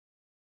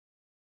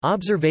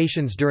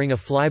 Observations during a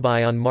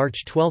flyby on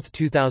March 12,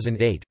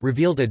 2008,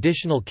 revealed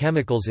additional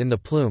chemicals in the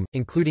plume,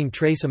 including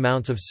trace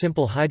amounts of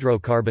simple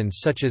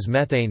hydrocarbons such as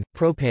methane,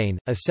 propane,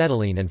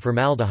 acetylene and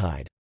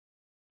formaldehyde.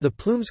 The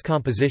plume's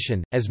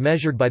composition, as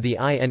measured by the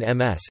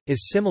INMS,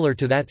 is similar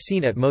to that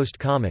seen at most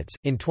comets.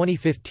 In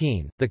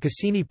 2015, the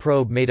Cassini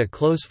probe made a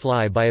close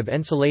flyby of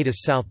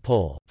Enceladus' south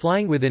pole,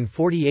 flying within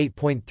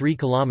 48.3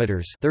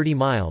 kilometers (30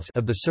 miles)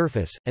 of the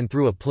surface and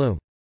through a plume.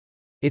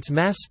 Its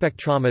mass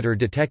spectrometer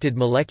detected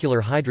molecular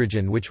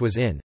hydrogen which was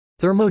in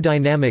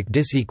thermodynamic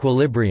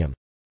disequilibrium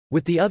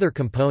with the other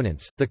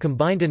components. The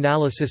combined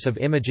analysis of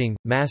imaging,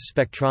 mass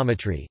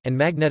spectrometry, and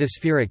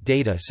magnetospheric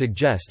data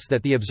suggests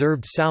that the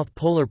observed south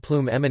polar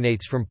plume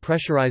emanates from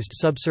pressurized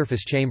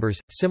subsurface chambers,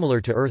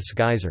 similar to Earth's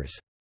geysers.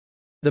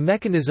 The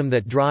mechanism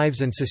that drives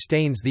and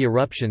sustains the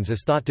eruptions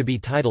is thought to be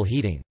tidal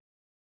heating.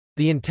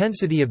 The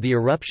intensity of the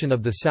eruption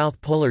of the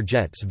south polar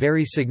jets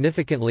varies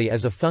significantly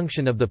as a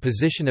function of the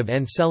position of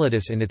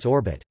Enceladus in its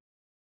orbit.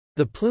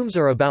 The plumes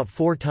are about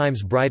 4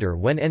 times brighter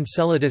when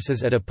Enceladus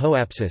is at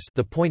apoapsis,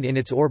 the point in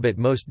its orbit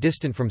most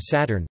distant from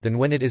Saturn, than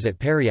when it is at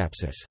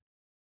periapsis.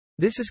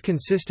 This is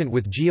consistent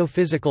with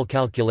geophysical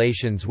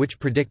calculations which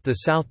predict the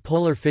south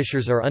polar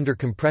fissures are under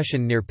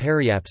compression near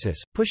periapsis,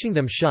 pushing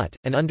them shut,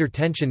 and under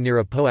tension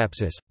near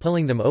apoapsis,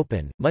 pulling them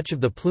open. Much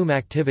of the plume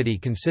activity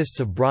consists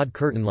of broad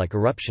curtain-like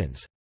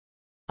eruptions.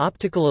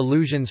 Optical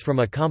illusions from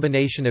a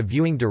combination of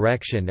viewing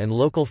direction and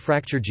local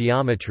fracture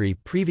geometry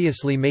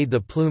previously made the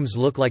plumes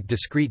look like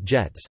discrete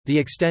jets. The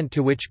extent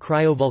to which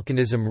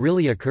cryovolcanism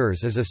really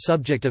occurs is a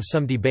subject of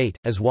some debate,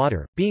 as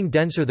water, being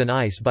denser than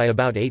ice by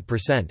about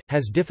 8%,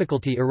 has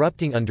difficulty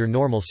erupting under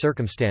normal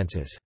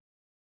circumstances.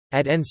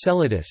 At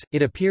Enceladus,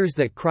 it appears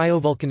that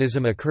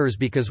cryovolcanism occurs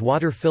because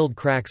water-filled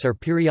cracks are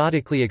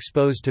periodically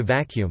exposed to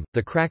vacuum,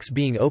 the cracks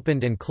being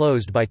opened and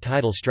closed by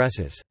tidal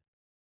stresses.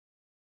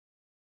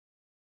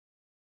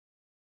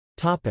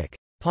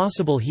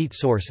 Possible heat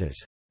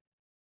sources.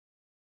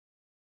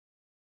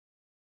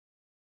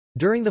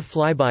 During the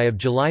flyby of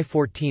July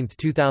 14,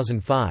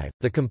 2005,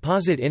 the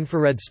Composite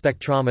Infrared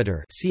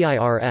Spectrometer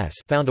 (CIRS)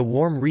 found a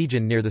warm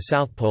region near the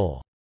South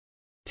Pole.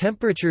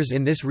 Temperatures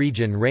in this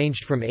region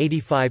ranged from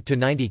 85 to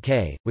 90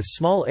 K, with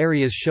small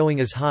areas showing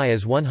as high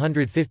as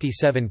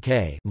 157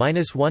 K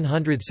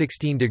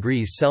 (-116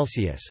 degrees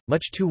Celsius),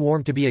 much too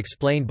warm to be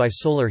explained by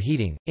solar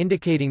heating,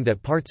 indicating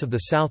that parts of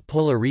the South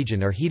Polar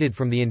region are heated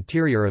from the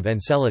interior of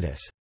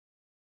Enceladus.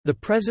 The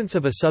presence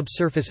of a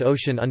subsurface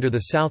ocean under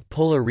the South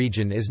Polar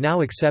region is now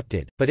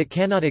accepted, but it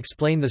cannot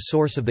explain the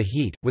source of the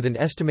heat, with an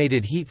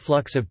estimated heat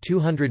flux of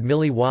 200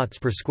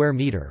 milliwatts per square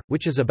meter,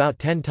 which is about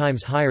 10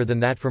 times higher than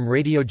that from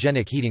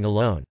radiogenic heating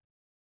alone.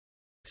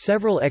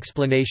 Several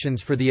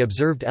explanations for the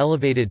observed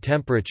elevated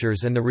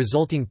temperatures and the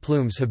resulting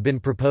plumes have been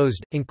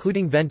proposed,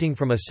 including venting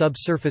from a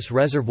subsurface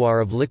reservoir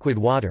of liquid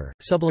water,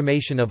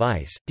 sublimation of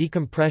ice,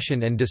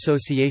 decompression and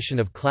dissociation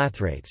of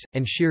clathrates,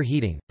 and shear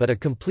heating, but a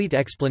complete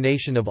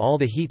explanation of all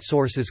the heat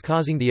sources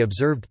causing the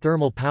observed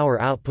thermal power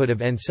output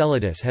of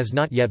Enceladus has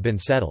not yet been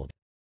settled.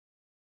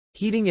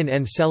 Heating in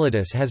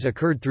Enceladus has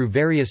occurred through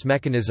various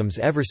mechanisms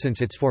ever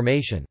since its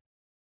formation.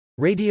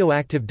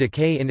 Radioactive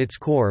decay in its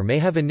core may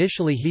have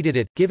initially heated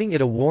it, giving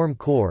it a warm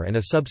core and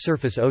a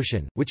subsurface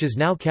ocean, which is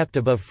now kept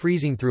above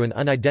freezing through an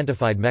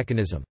unidentified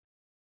mechanism.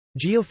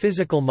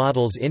 Geophysical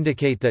models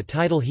indicate that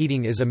tidal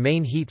heating is a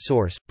main heat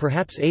source,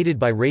 perhaps aided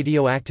by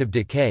radioactive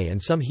decay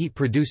and some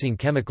heat-producing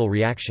chemical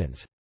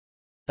reactions.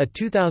 A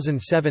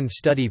 2007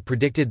 study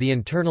predicted the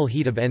internal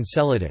heat of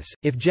Enceladus,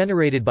 if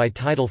generated by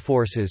tidal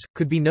forces,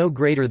 could be no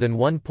greater than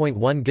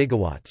 1.1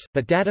 gigawatts,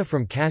 but data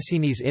from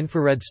Cassini's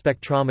infrared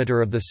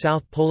spectrometer of the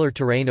south polar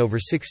terrain over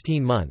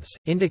 16 months,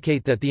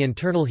 indicate that the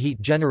internal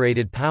heat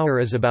generated power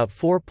is about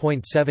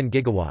 4.7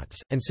 gigawatts,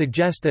 and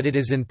suggest that it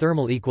is in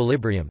thermal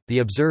equilibrium. The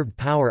observed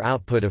power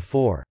output of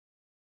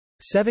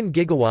 4.7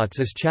 gigawatts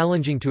is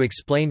challenging to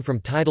explain from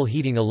tidal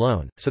heating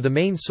alone, so the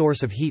main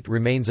source of heat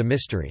remains a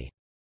mystery.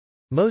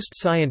 Most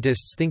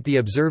scientists think the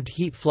observed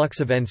heat flux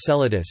of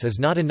Enceladus is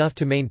not enough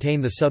to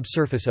maintain the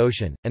subsurface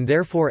ocean, and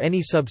therefore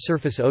any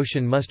subsurface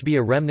ocean must be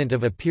a remnant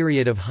of a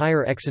period of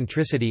higher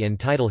eccentricity and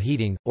tidal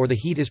heating, or the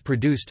heat is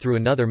produced through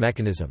another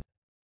mechanism.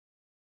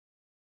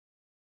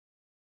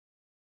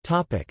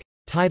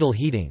 Tidal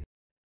heating.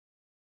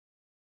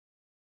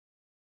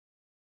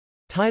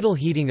 Tidal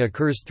heating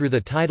occurs through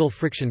the tidal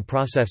friction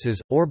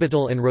processes.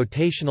 Orbital and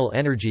rotational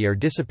energy are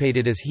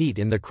dissipated as heat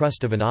in the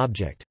crust of an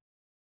object.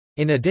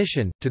 In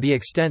addition, to the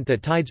extent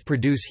that tides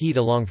produce heat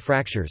along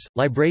fractures,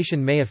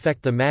 libration may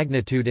affect the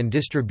magnitude and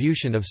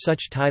distribution of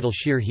such tidal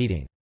shear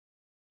heating.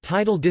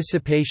 Tidal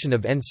dissipation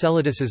of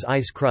Enceladus's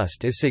ice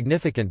crust is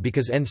significant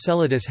because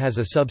Enceladus has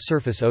a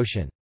subsurface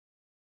ocean.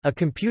 A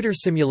computer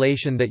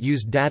simulation that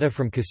used data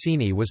from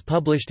Cassini was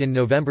published in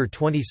November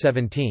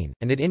 2017,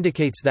 and it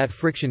indicates that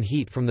friction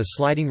heat from the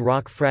sliding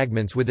rock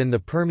fragments within the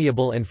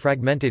permeable and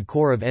fragmented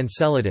core of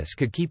Enceladus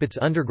could keep its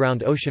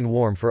underground ocean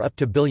warm for up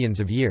to billions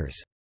of years.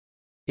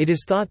 It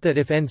is thought that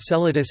if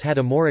Enceladus had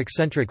a more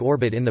eccentric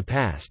orbit in the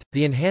past,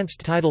 the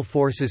enhanced tidal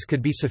forces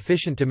could be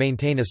sufficient to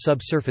maintain a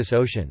subsurface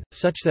ocean,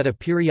 such that a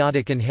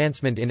periodic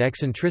enhancement in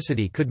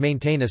eccentricity could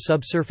maintain a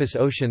subsurface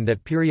ocean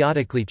that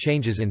periodically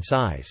changes in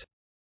size.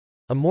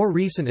 A more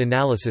recent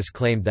analysis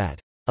claimed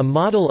that a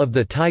model of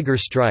the tiger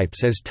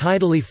stripes as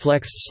tidally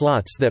flexed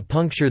slots that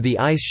puncture the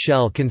ice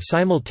shell can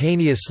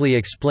simultaneously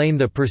explain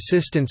the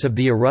persistence of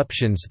the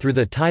eruptions through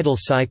the tidal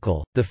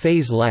cycle, the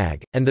phase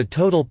lag, and the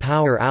total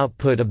power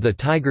output of the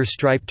tiger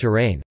stripe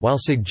terrain, while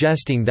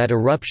suggesting that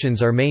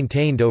eruptions are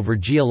maintained over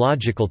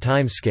geological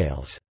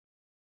timescales.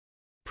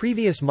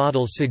 Previous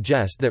models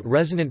suggest that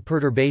resonant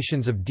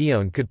perturbations of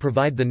Dione could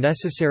provide the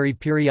necessary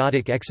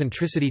periodic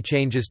eccentricity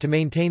changes to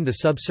maintain the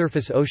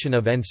subsurface ocean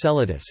of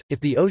Enceladus, if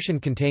the ocean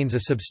contains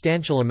a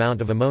substantial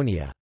amount of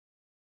ammonia.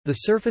 The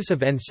surface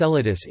of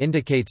Enceladus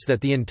indicates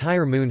that the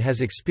entire Moon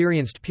has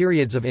experienced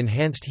periods of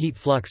enhanced heat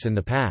flux in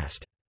the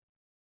past.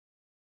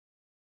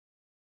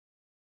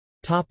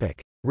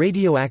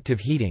 Radioactive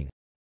heating.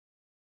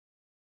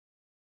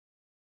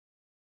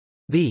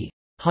 The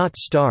hot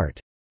start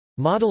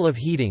model of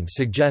heating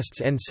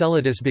suggests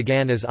Enceladus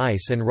began as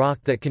ice and rock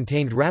that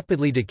contained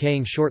rapidly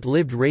decaying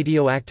short-lived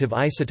radioactive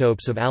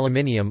isotopes of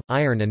aluminium,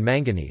 iron and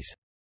manganese.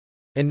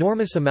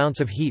 Enormous amounts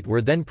of heat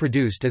were then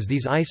produced as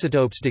these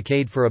isotopes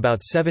decayed for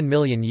about 7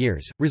 million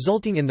years,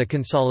 resulting in the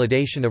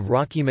consolidation of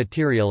rocky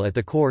material at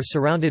the core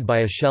surrounded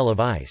by a shell of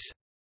ice.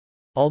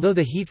 Although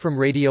the heat from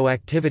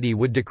radioactivity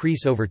would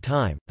decrease over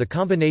time, the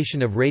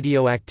combination of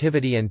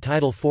radioactivity and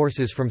tidal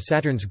forces from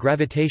Saturn's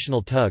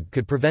gravitational tug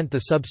could prevent the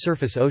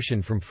subsurface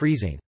ocean from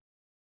freezing.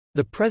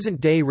 The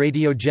present-day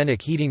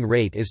radiogenic heating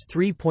rate is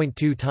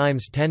 3.2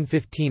 times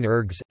 10^15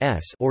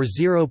 ergs/s or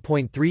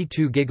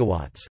 0.32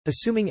 gigawatts,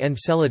 assuming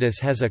Enceladus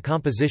has a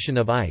composition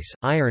of ice,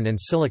 iron and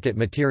silicate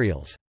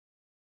materials.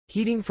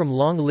 Heating from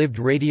long-lived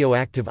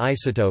radioactive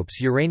isotopes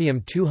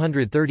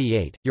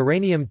uranium-238,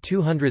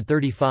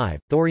 uranium-235,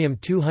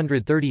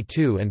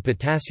 thorium-232 and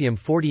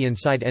potassium-40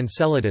 inside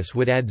Enceladus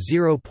would add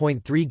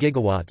 0.3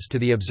 gigawatts to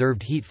the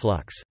observed heat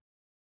flux.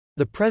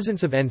 The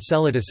presence of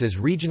Enceladus's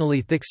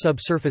regionally thick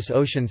subsurface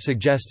ocean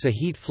suggests a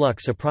heat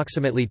flux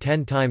approximately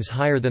 10 times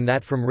higher than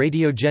that from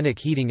radiogenic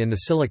heating in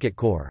the silicate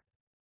core.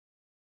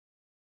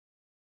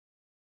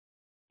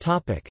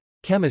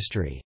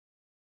 Chemistry.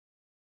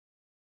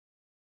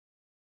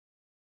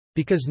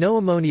 Because no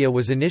ammonia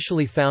was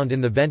initially found in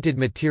the vented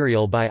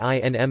material by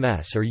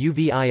INMS or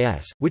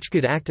UVIS, which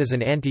could act as an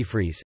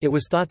antifreeze, it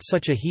was thought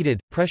such a heated,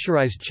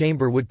 pressurized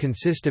chamber would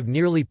consist of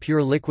nearly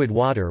pure liquid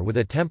water with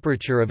a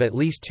temperature of at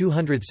least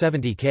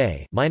 270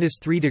 K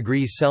 (-3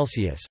 degrees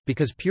Celsius),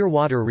 because pure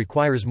water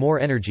requires more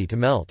energy to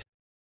melt.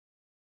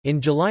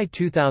 In July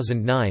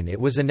 2009 it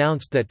was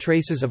announced that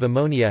traces of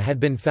ammonia had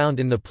been found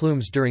in the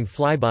plumes during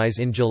flybys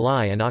in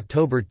July and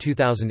October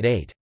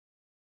 2008.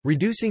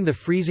 Reducing the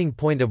freezing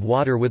point of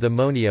water with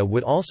ammonia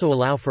would also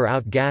allow for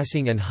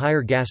outgassing and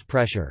higher gas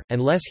pressure,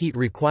 and less heat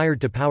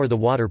required to power the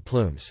water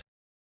plumes.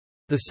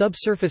 The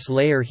subsurface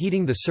layer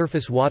heating the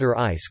surface water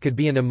ice could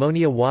be an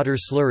ammonia water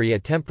slurry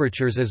at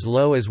temperatures as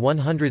low as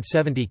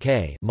 170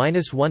 K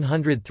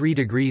 (-103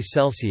 degrees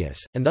Celsius),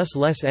 and thus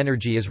less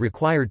energy is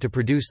required to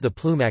produce the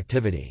plume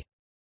activity.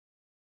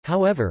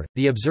 However,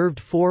 the observed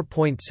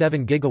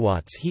 4.7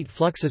 gigawatts heat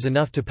flux is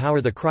enough to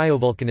power the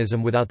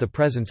cryovolcanism without the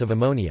presence of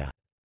ammonia.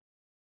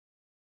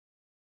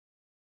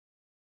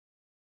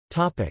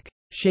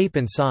 Shape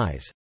and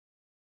size.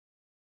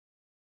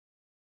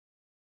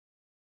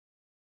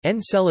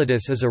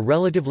 Enceladus is a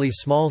relatively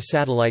small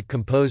satellite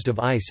composed of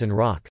ice and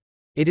rock.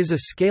 It is a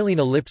scalene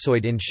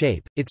ellipsoid in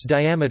shape. Its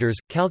diameters,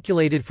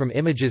 calculated from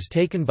images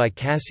taken by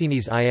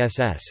Cassini's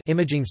ISS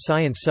Imaging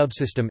Science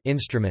Subsystem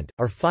instrument,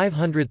 are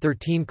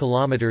 513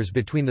 km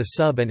between the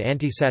sub- and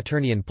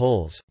anti-Saturnian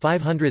poles,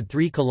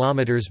 503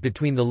 km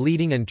between the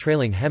leading and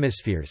trailing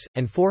hemispheres,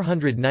 and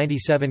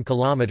 497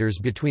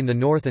 km between the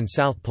north and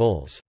south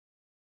poles.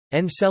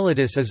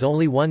 Enceladus is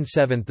only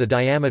 1/7 the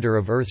diameter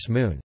of Earth's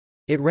moon.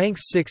 It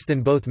ranks sixth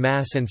in both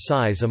mass and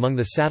size among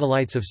the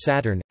satellites of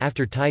Saturn,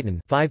 after Titan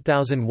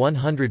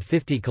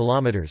 5,150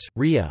 km,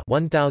 Rhea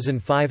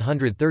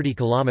 1,530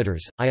 km,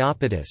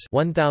 Iapetus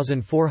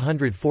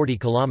 1,440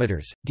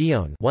 km,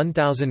 Dione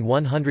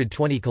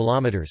 1,120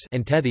 km,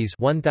 and Tethys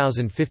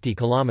 1,050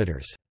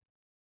 km.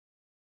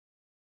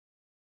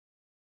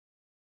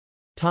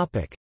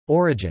 Topic: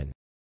 Origin.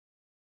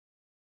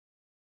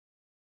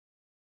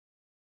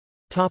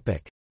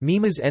 Topic: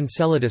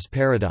 Mimas-Enceladus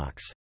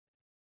paradox.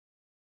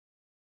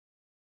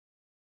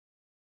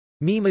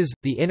 Mimas,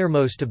 the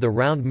innermost of the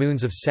round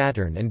moons of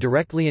Saturn and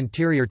directly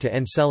interior to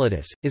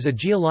Enceladus, is a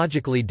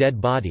geologically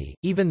dead body,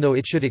 even though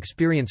it should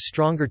experience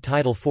stronger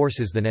tidal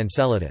forces than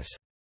Enceladus.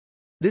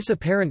 This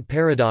apparent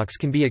paradox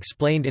can be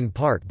explained in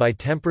part by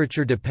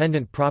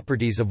temperature-dependent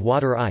properties of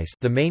water ice,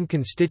 the main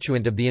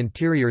constituent of the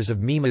interiors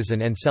of Mimas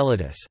and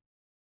Enceladus.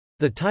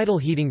 The tidal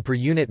heating per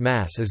unit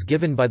mass is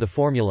given by the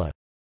formula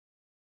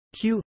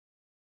Q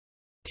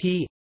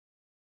T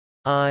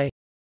I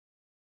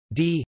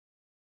D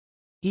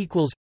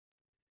equals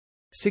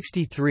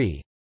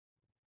 63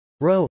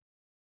 rho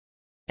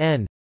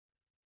n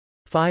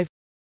 5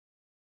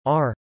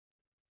 r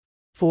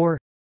 4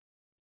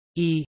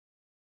 e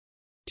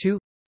 2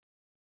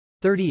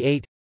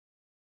 38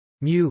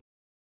 mu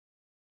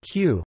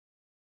q.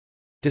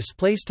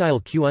 Display style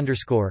q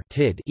underscore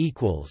tid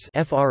equals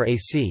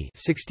frac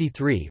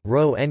 63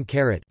 rho n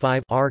caret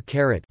 5 r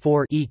caret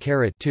 4 e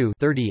caret 2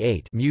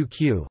 38 mu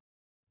q,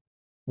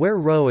 where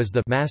ρ is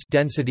the mass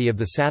density of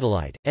the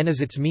satellite, n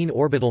is its mean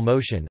orbital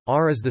motion,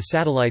 r is the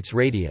satellite's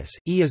radius,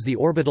 e is the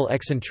orbital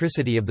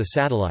eccentricity of the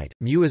satellite,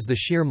 mu is the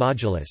shear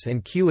modulus,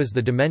 and q is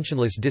the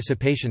dimensionless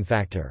dissipation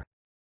factor.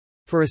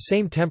 For a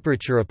same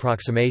temperature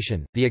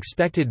approximation, the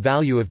expected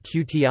value of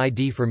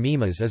QTID for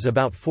Mimas is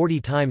about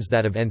 40 times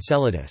that of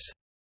Enceladus.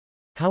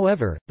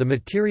 However, the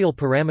material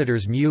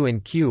parameters μ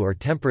and q are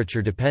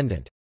temperature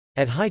dependent.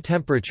 At high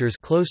temperatures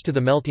close to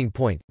the melting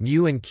point,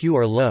 μ and q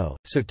are low,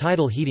 so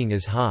tidal heating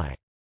is high.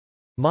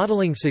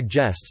 Modeling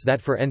suggests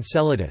that for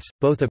Enceladus,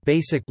 both a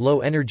basic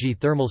low-energy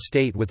thermal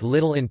state with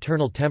little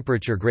internal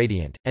temperature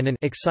gradient, and an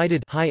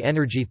excited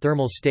high-energy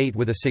thermal state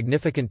with a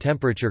significant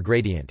temperature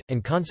gradient,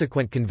 and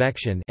consequent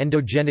convection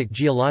endogenic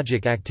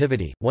geologic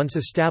activity, once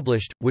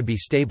established, would be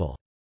stable.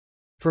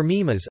 For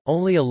Mimas,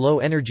 only a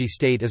low-energy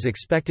state is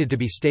expected to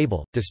be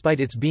stable, despite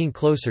its being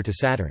closer to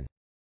Saturn.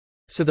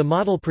 So the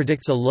model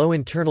predicts a low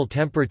internal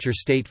temperature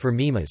state for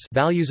Mimas,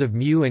 values of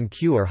μ and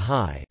q are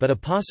high, but a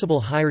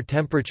possible higher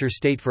temperature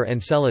state for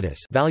Enceladus,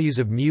 values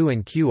of μ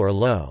and q are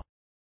low.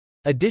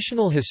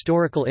 Additional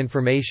historical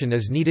information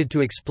is needed to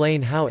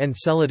explain how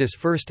Enceladus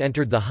first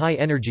entered the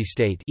high-energy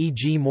state,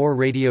 e.g. more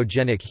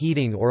radiogenic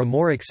heating or a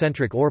more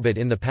eccentric orbit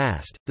in the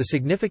past. The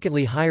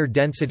significantly higher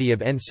density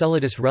of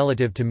Enceladus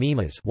relative to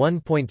Mimas,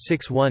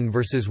 1.61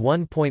 versus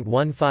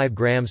 1.15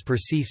 grams per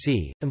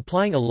cc,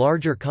 implying a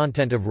larger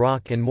content of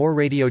rock and more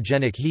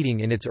radiogenic heating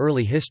in its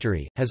early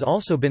history, has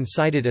also been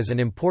cited as an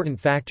important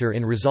factor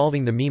in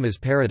resolving the Mimas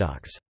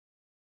paradox.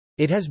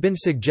 It has been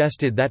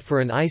suggested that for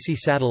an icy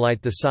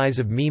satellite the size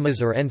of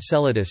Mimas or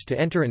Enceladus to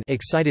enter an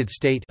excited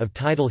state of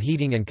tidal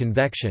heating and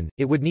convection,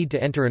 it would need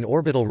to enter an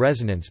orbital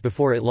resonance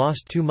before it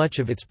lost too much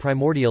of its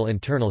primordial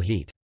internal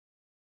heat.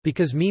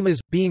 Because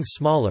Mimas, being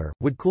smaller,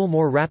 would cool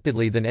more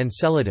rapidly than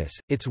Enceladus,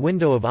 its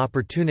window of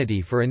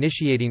opportunity for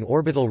initiating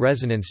orbital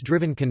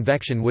resonance-driven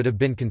convection would have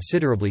been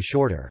considerably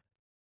shorter.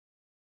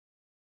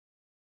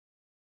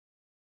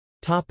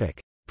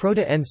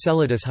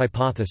 Proto-Enceladus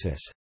hypothesis.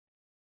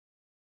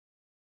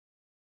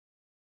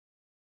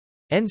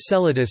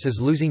 Enceladus is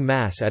losing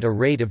mass at a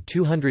rate of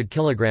 200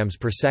 kg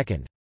per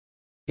second.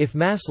 If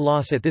mass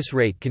loss at this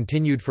rate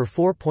continued for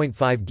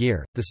 4.5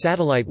 years, the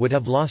satellite would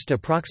have lost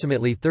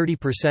approximately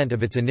 30%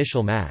 of its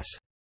initial mass.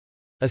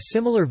 A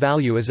similar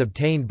value is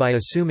obtained by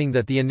assuming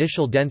that the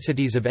initial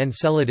densities of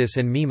Enceladus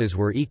and Mimas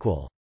were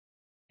equal.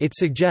 It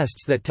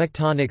suggests that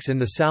tectonics in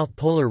the south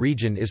polar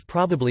region is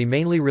probably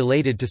mainly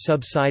related to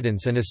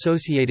subsidence and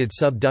associated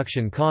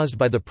subduction caused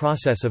by the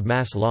process of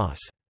mass loss.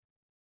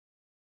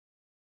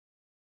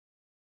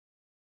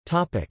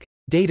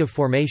 Date of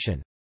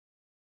formation.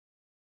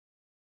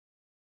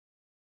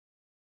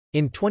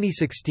 In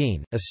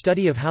 2016, a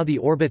study of how the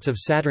orbits of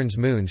Saturn's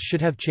moons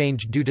should have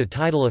changed due to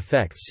tidal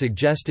effects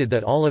suggested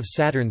that all of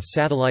Saturn's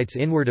satellites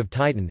inward of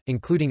Titan,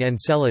 including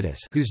Enceladus,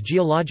 whose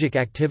geologic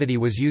activity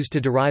was used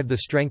to derive the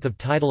strength of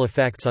tidal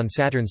effects on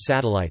Saturn's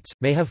satellites,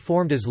 may have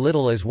formed as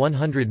little as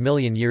 100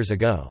 million years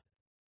ago.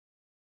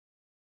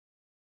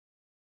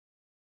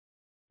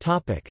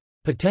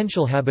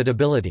 Potential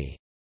habitability.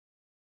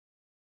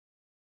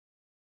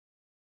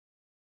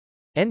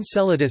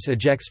 Enceladus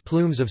ejects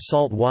plumes of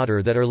salt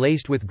water that are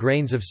laced with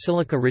grains of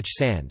silica-rich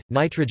sand,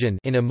 nitrogen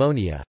in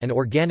ammonia, and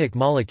organic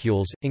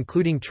molecules,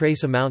 including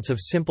trace amounts of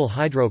simple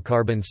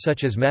hydrocarbons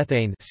such as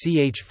methane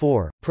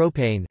 (CH4),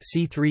 propane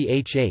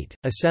 (C3H8),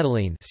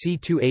 acetylene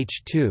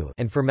 (C2H2),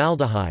 and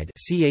formaldehyde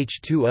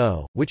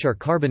 (CH2O), which are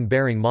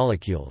carbon-bearing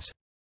molecules.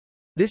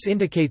 This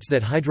indicates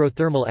that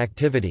hydrothermal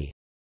activity,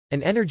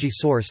 an energy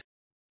source,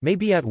 may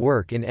be at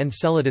work in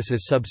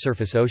Enceladus's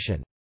subsurface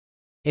ocean.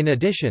 In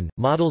addition,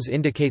 models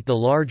indicate the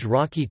large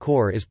rocky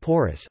core is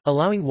porous,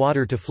 allowing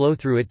water to flow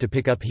through it to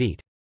pick up heat.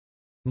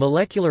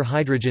 Molecular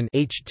hydrogen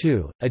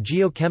H2, a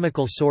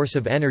geochemical source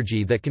of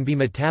energy that can be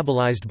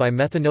metabolized by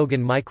methanogen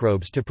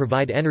microbes to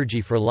provide energy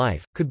for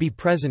life, could be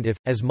present if,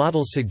 as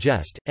models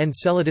suggest,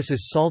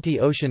 Enceladus's salty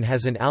ocean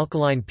has an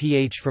alkaline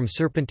pH from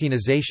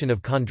serpentinization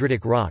of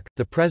chondritic rock.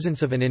 The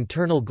presence of an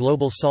internal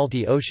global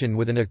salty ocean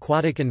with an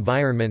aquatic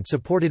environment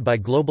supported by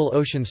global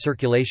ocean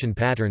circulation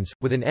patterns,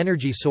 with an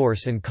energy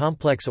source and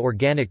complex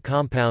organic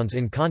compounds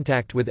in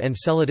contact with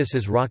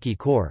Enceladus's rocky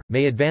core,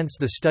 may advance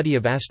the study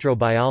of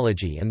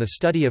astrobiology and the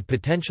study of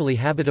potentially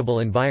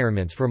habitable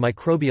environments for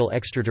microbial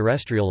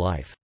extraterrestrial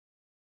life.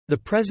 The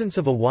presence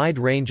of a wide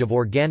range of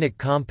organic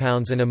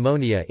compounds and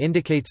ammonia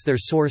indicates their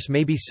source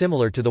may be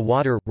similar to the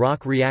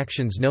water-rock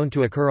reactions known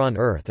to occur on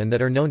Earth and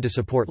that are known to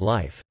support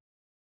life.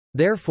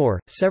 Therefore,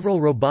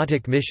 several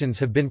robotic missions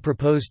have been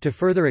proposed to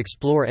further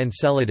explore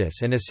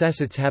Enceladus and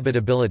assess its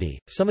habitability.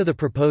 Some of the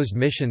proposed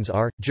missions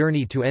are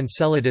Journey to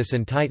Enceladus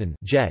and Titan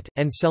 (JET),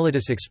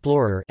 Enceladus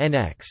Explorer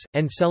 (NX),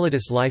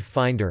 Enceladus Life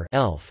Finder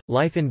 (ELF),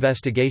 Life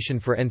Investigation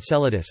for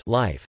Enceladus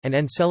 (LIFE), and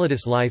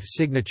Enceladus Life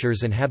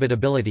Signatures and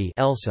Habitability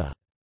 (ELSA).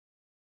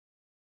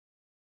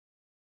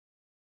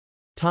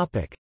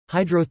 Topic: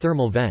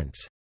 Hydrothermal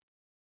vents.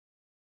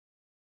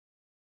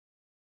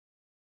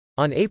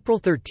 On April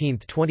 13,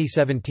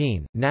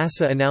 2017,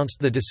 NASA announced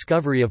the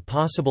discovery of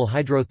possible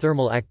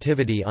hydrothermal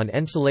activity on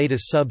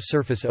Enceladus'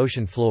 subsurface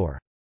ocean floor.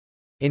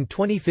 In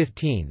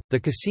 2015, the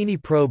Cassini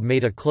probe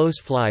made a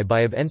close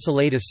flyby of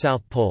Enceladus'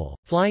 south pole,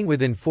 flying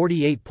within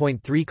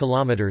 48.3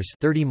 kilometers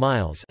 (30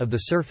 miles) of the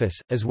surface,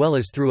 as well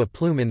as through a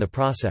plume in the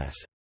process.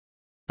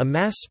 A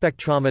mass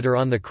spectrometer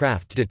on the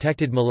craft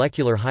detected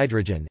molecular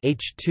hydrogen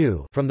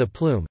H2 from the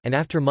plume, and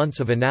after months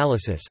of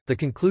analysis, the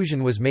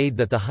conclusion was made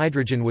that the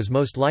hydrogen was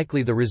most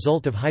likely the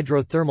result of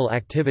hydrothermal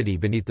activity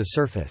beneath the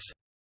surface.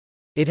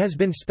 It has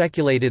been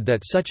speculated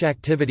that such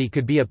activity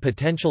could be a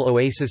potential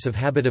oasis of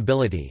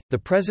habitability. The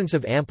presence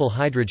of ample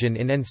hydrogen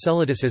in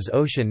Enceladus's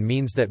ocean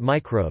means that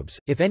microbes,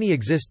 if any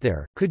exist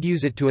there, could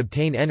use it to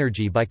obtain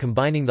energy by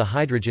combining the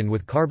hydrogen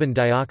with carbon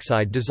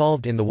dioxide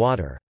dissolved in the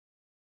water.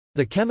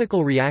 The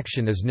chemical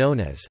reaction is known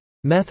as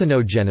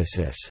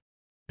methanogenesis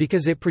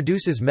because it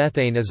produces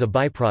methane as a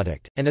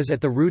byproduct, and is at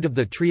the root of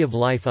the tree of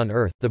life on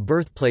Earth, the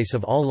birthplace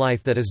of all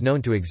life that is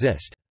known to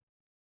exist.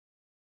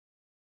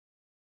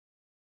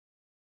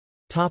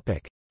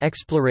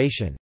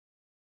 Exploration.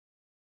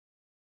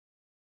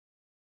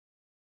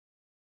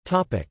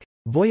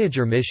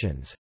 Voyager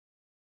missions.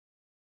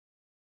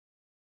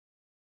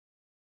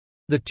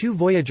 The two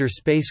Voyager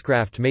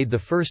spacecraft made the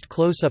first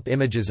close-up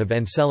images of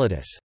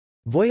Enceladus.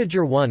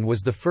 Voyager 1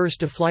 was the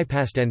first to fly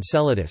past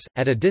Enceladus,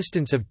 at a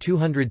distance of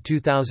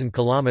 202,000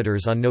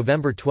 km on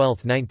November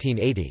 12,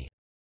 1980.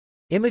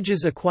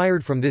 Images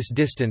acquired from this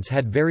distance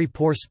had very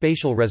poor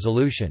spatial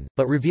resolution,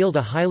 but revealed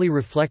a highly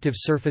reflective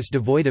surface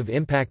devoid of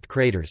impact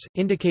craters,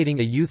 indicating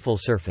a youthful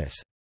surface.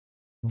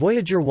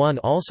 Voyager 1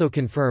 also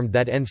confirmed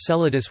that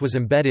Enceladus was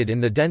embedded in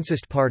the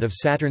densest part of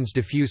Saturn's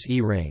diffuse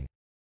E-ring.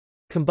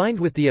 Combined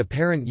with the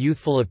apparent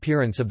youthful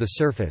appearance of the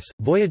surface,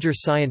 Voyager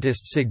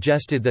scientists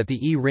suggested that the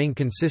E-ring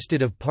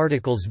consisted of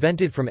particles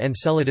vented from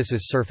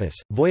Enceladus's surface.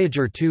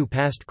 Voyager 2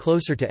 passed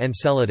closer to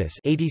Enceladus,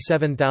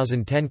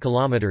 87,010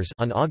 km,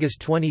 on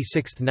August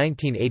 26,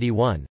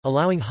 1981,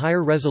 allowing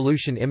higher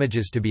resolution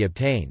images to be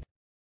obtained.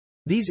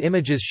 These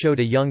images showed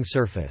a young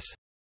surface.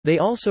 They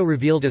also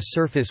revealed a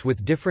surface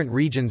with different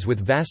regions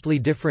with vastly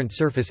different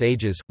surface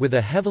ages, with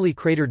a heavily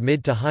cratered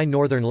mid to high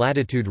northern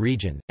latitude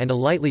region, and a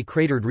lightly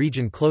cratered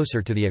region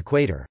closer to the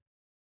equator.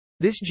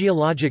 This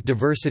geologic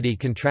diversity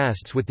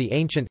contrasts with the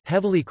ancient,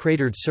 heavily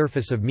cratered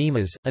surface of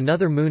Mimas,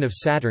 another moon of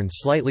Saturn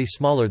slightly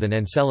smaller than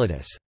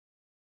Enceladus.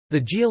 The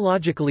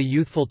geologically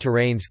youthful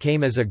terrains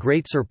came as a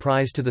great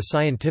surprise to the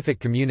scientific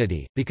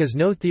community, because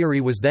no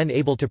theory was then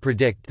able to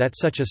predict that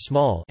such a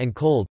small and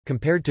cold,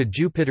 compared to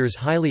Jupiter's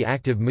highly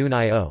active moon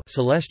Io,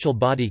 celestial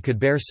body could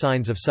bear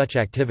signs of such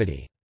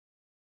activity.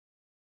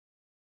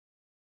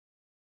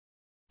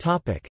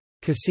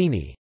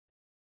 Cassini.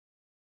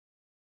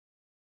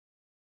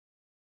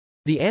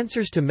 The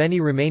answers to many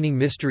remaining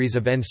mysteries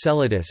of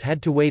Enceladus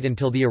had to wait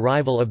until the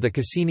arrival of the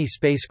Cassini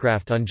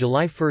spacecraft on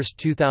July 1,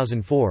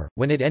 2004,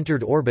 when it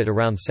entered orbit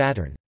around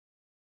Saturn.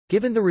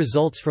 Given the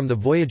results from the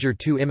Voyager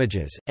 2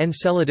 images,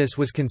 Enceladus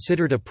was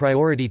considered a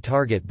priority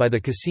target by the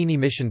Cassini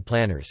mission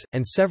planners,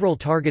 and several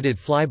targeted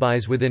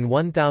flybys within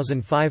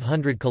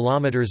 1,500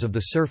 km of the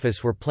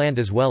surface were planned,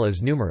 as well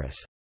as numerous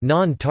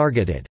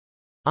non-targeted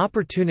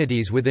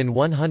opportunities within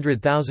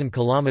 100,000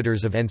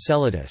 km of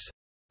Enceladus.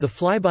 The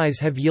flybys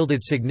have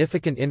yielded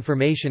significant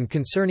information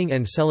concerning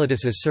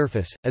Enceladus's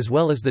surface, as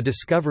well as the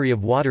discovery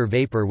of water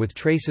vapor with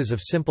traces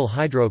of simple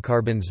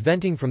hydrocarbons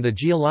venting from the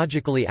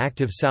geologically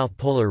active South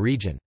Polar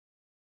region.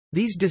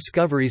 These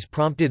discoveries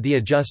prompted the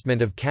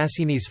adjustment of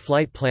Cassini's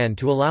flight plan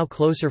to allow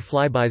closer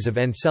flybys of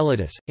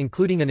Enceladus,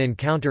 including an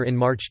encounter in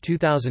March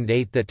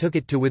 2008 that took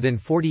it to within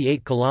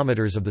 48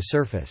 km of the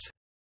surface.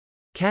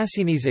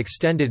 Cassini's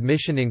extended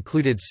mission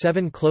included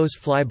 7 close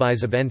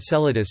flybys of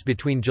Enceladus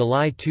between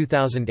July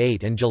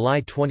 2008 and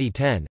July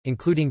 2010,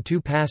 including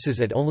 2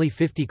 passes at only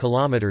 50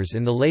 km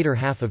in the later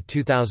half of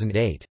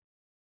 2008.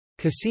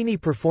 Cassini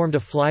performed a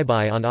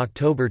flyby on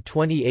October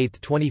 28,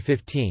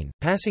 2015,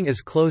 passing as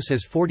close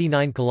as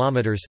 49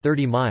 km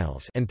 30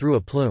 miles and through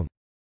a plume.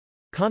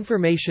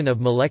 Confirmation of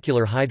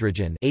molecular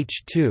hydrogen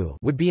H2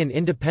 would be an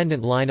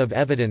independent line of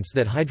evidence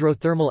that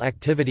hydrothermal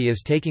activity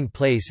is taking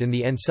place in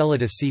the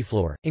Enceladus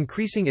seafloor,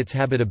 increasing its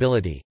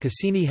habitability.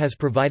 Cassini has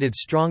provided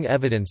strong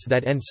evidence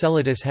that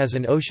Enceladus has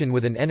an ocean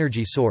with an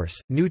energy source,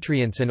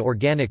 nutrients and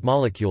organic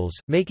molecules,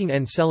 making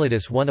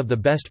Enceladus one of the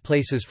best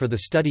places for the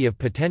study of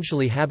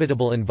potentially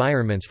habitable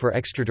environments for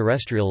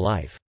extraterrestrial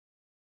life.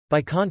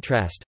 By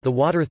contrast, the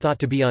water thought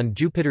to be on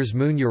Jupiter's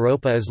moon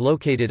Europa is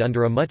located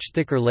under a much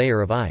thicker layer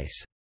of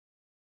ice.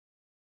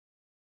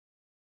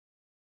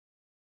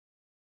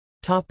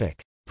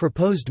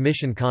 Proposed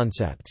mission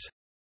concepts.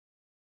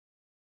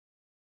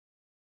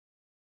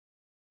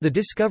 The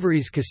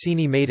discoveries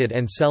Cassini made at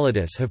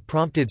Enceladus have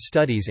prompted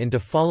studies into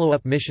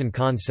follow-up mission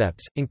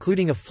concepts,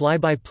 including a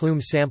flyby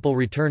plume sample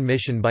return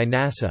mission by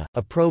NASA,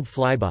 a probe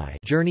flyby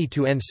Journey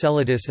to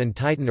Enceladus and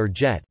Titan or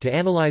JET to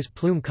analyze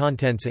plume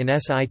contents in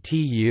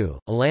situ,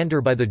 a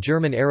lander by the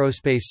German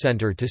Aerospace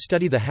Center to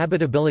study the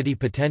habitability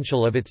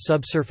potential of its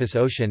subsurface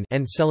ocean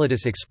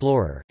Enceladus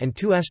Explorer, and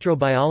 2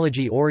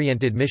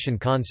 astrobiology-oriented mission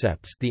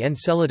concepts, the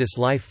Enceladus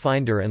Life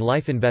Finder and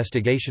Life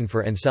Investigation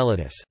for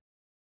Enceladus.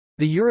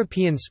 The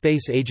European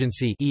Space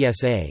Agency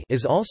 (ESA)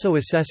 is also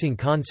assessing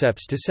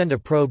concepts to send a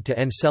probe to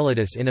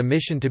Enceladus in a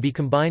mission to be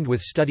combined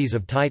with studies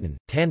of Titan,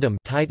 Tandem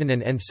Titan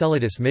and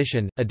Enceladus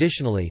mission.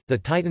 Additionally, the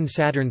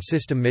Titan-Saturn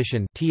System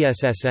Mission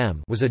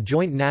 (TSSM) was a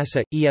joint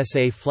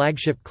NASA-ESA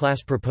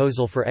flagship-class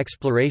proposal for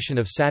exploration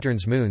of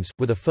Saturn's moons,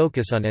 with a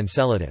focus on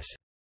Enceladus.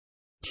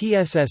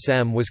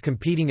 TSSM was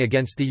competing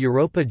against the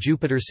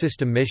Europa-Jupiter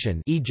System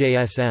Mission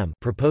 (EJSM)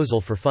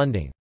 proposal for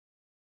funding.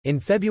 In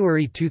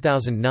February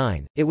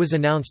 2009, it was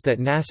announced that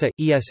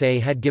NASA-ESA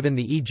had given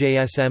the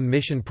EJSM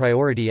mission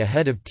priority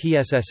ahead of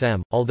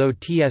TSSM, although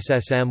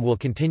TSSM will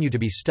continue to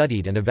be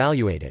studied and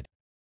evaluated.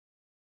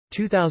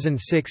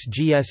 2006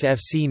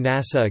 GSFC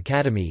NASA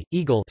Academy,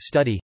 Eagle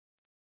study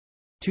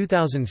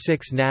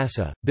 2006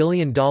 NASA,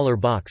 Billion Dollar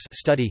Box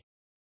study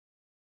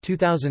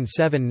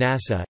 2007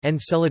 NASA,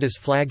 Enceladus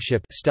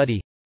Flagship study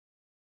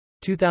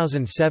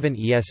 2007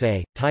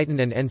 ESA,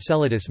 Titan and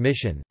Enceladus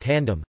Mission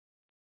Tandem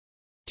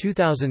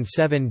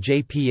 2007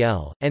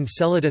 JPL,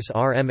 Enceladus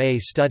RMA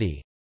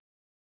study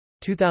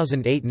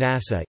 2008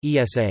 NASA,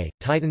 ESA,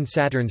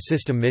 Titan-Saturn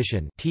System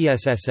Mission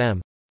TSSM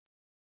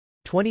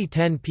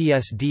 2010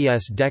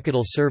 PSDS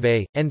Decadal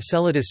Survey,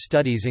 Enceladus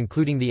studies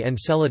including the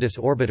Enceladus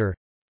Orbiter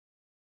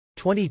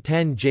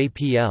 2010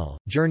 JPL,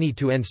 Journey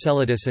to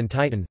Enceladus and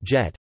Titan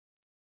JET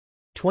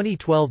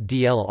 2012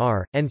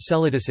 DLR,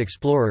 Enceladus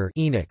Explorer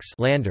ENIX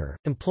lander,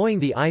 employing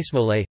the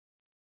ISMOLE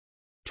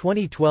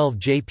 2012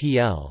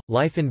 JPL,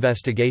 Life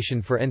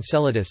Investigation for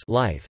Enceladus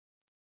Life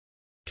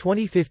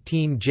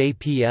 2015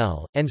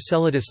 JPL,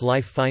 Enceladus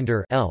Life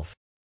Finder ELF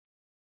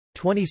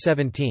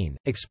 2017,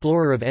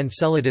 Explorer of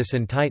Enceladus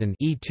and Titan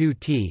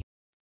E2T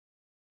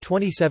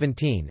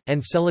 2017,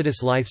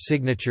 Enceladus Life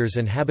Signatures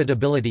and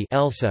Habitability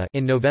ELSA.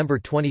 In November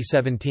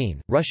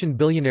 2017, Russian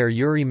billionaire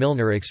Yuri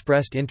Milner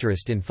expressed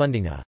interest in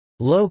funding a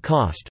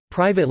low-cost,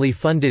 privately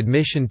funded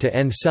mission to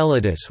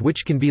Enceladus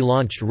which can be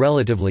launched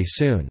relatively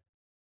soon.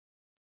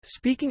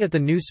 Speaking at the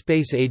New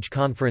Space Age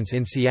Conference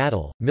in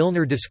Seattle,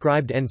 Milner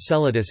described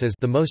Enceladus as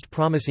the most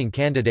promising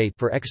candidate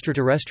for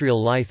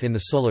extraterrestrial life in the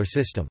Solar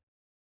System.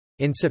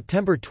 In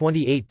September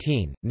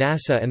 2018,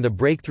 NASA and the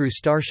Breakthrough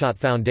Starshot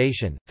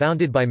Foundation,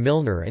 founded by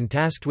Milner and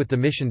tasked with the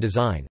mission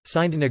design,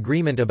 signed an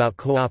agreement about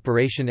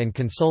cooperation and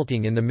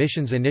consulting in the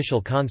mission's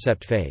initial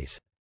concept phase.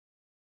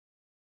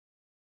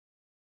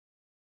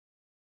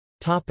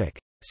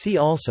 See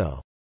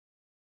also: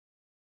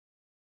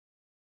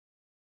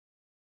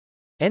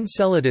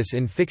 Enceladus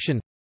in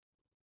fiction,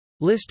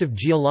 List of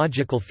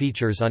geological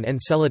features on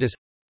Enceladus,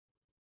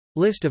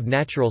 List of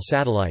natural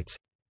satellites.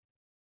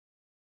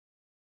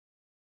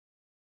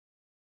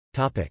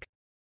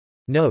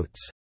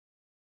 Notes.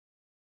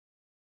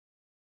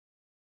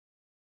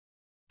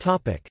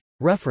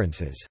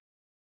 References.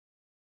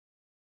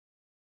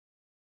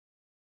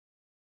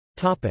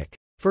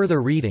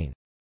 Further reading.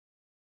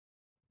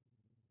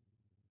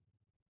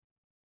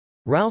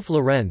 Ralph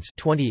Lorenz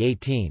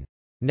 2018.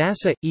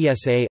 NASA,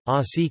 ESA,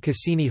 A.C.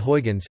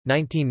 Cassini-Huygens,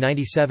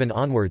 1997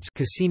 onwards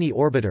Cassini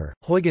Orbiter,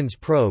 Huygens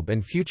Probe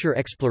and Future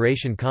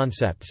Exploration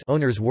Concepts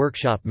Owner's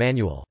Workshop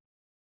Manual.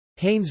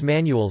 Haynes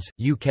Manuals,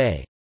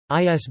 UK.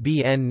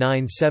 ISBN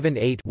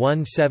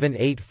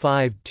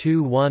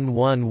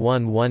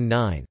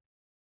 978-1785211119.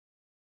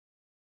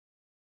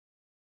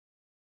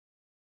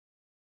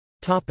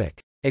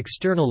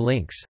 External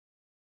links.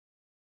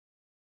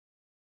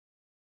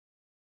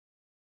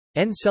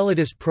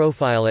 Enceladus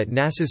profile at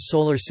NASA's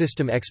Solar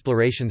System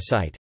Exploration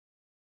Site.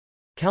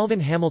 Calvin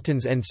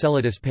Hamilton's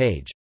Enceladus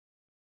page.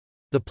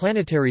 The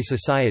Planetary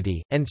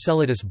Society,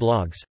 Enceladus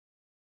blogs.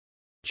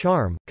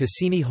 Charm,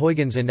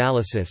 Cassini-Huygens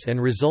analysis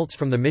and results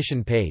from the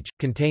mission page,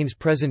 contains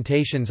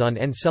presentations on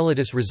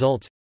Enceladus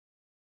results.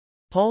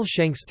 Paul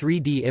Schenk's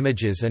 3D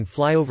images and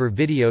flyover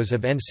videos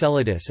of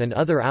Enceladus and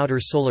other outer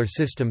Solar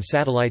System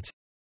satellites.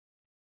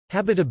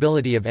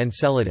 Habitability of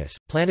Enceladus,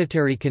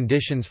 planetary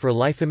conditions for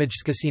life.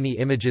 Cassini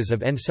images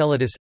of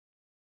Enceladus.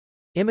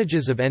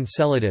 Images of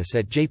Enceladus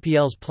at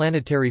JPL's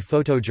Planetary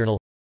Photojournal.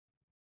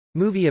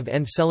 Movie of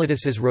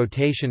Enceladus's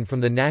rotation from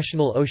the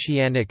National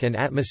Oceanic and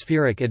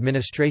Atmospheric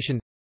Administration.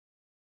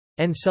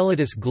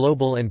 Enceladus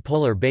Global and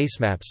Polar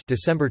Basemaps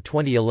December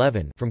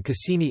 2011 from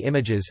Cassini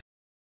Images.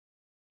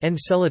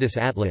 Enceladus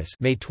Atlas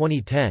May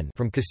 2010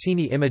 from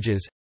Cassini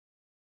Images.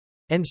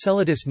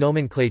 Enceladus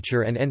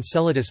nomenclature and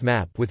Enceladus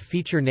map with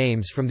feature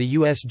names from the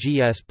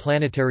USGS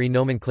Planetary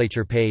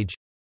Nomenclature page.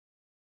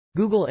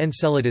 Google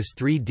Enceladus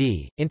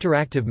 3D,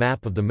 interactive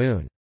map of the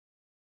Moon.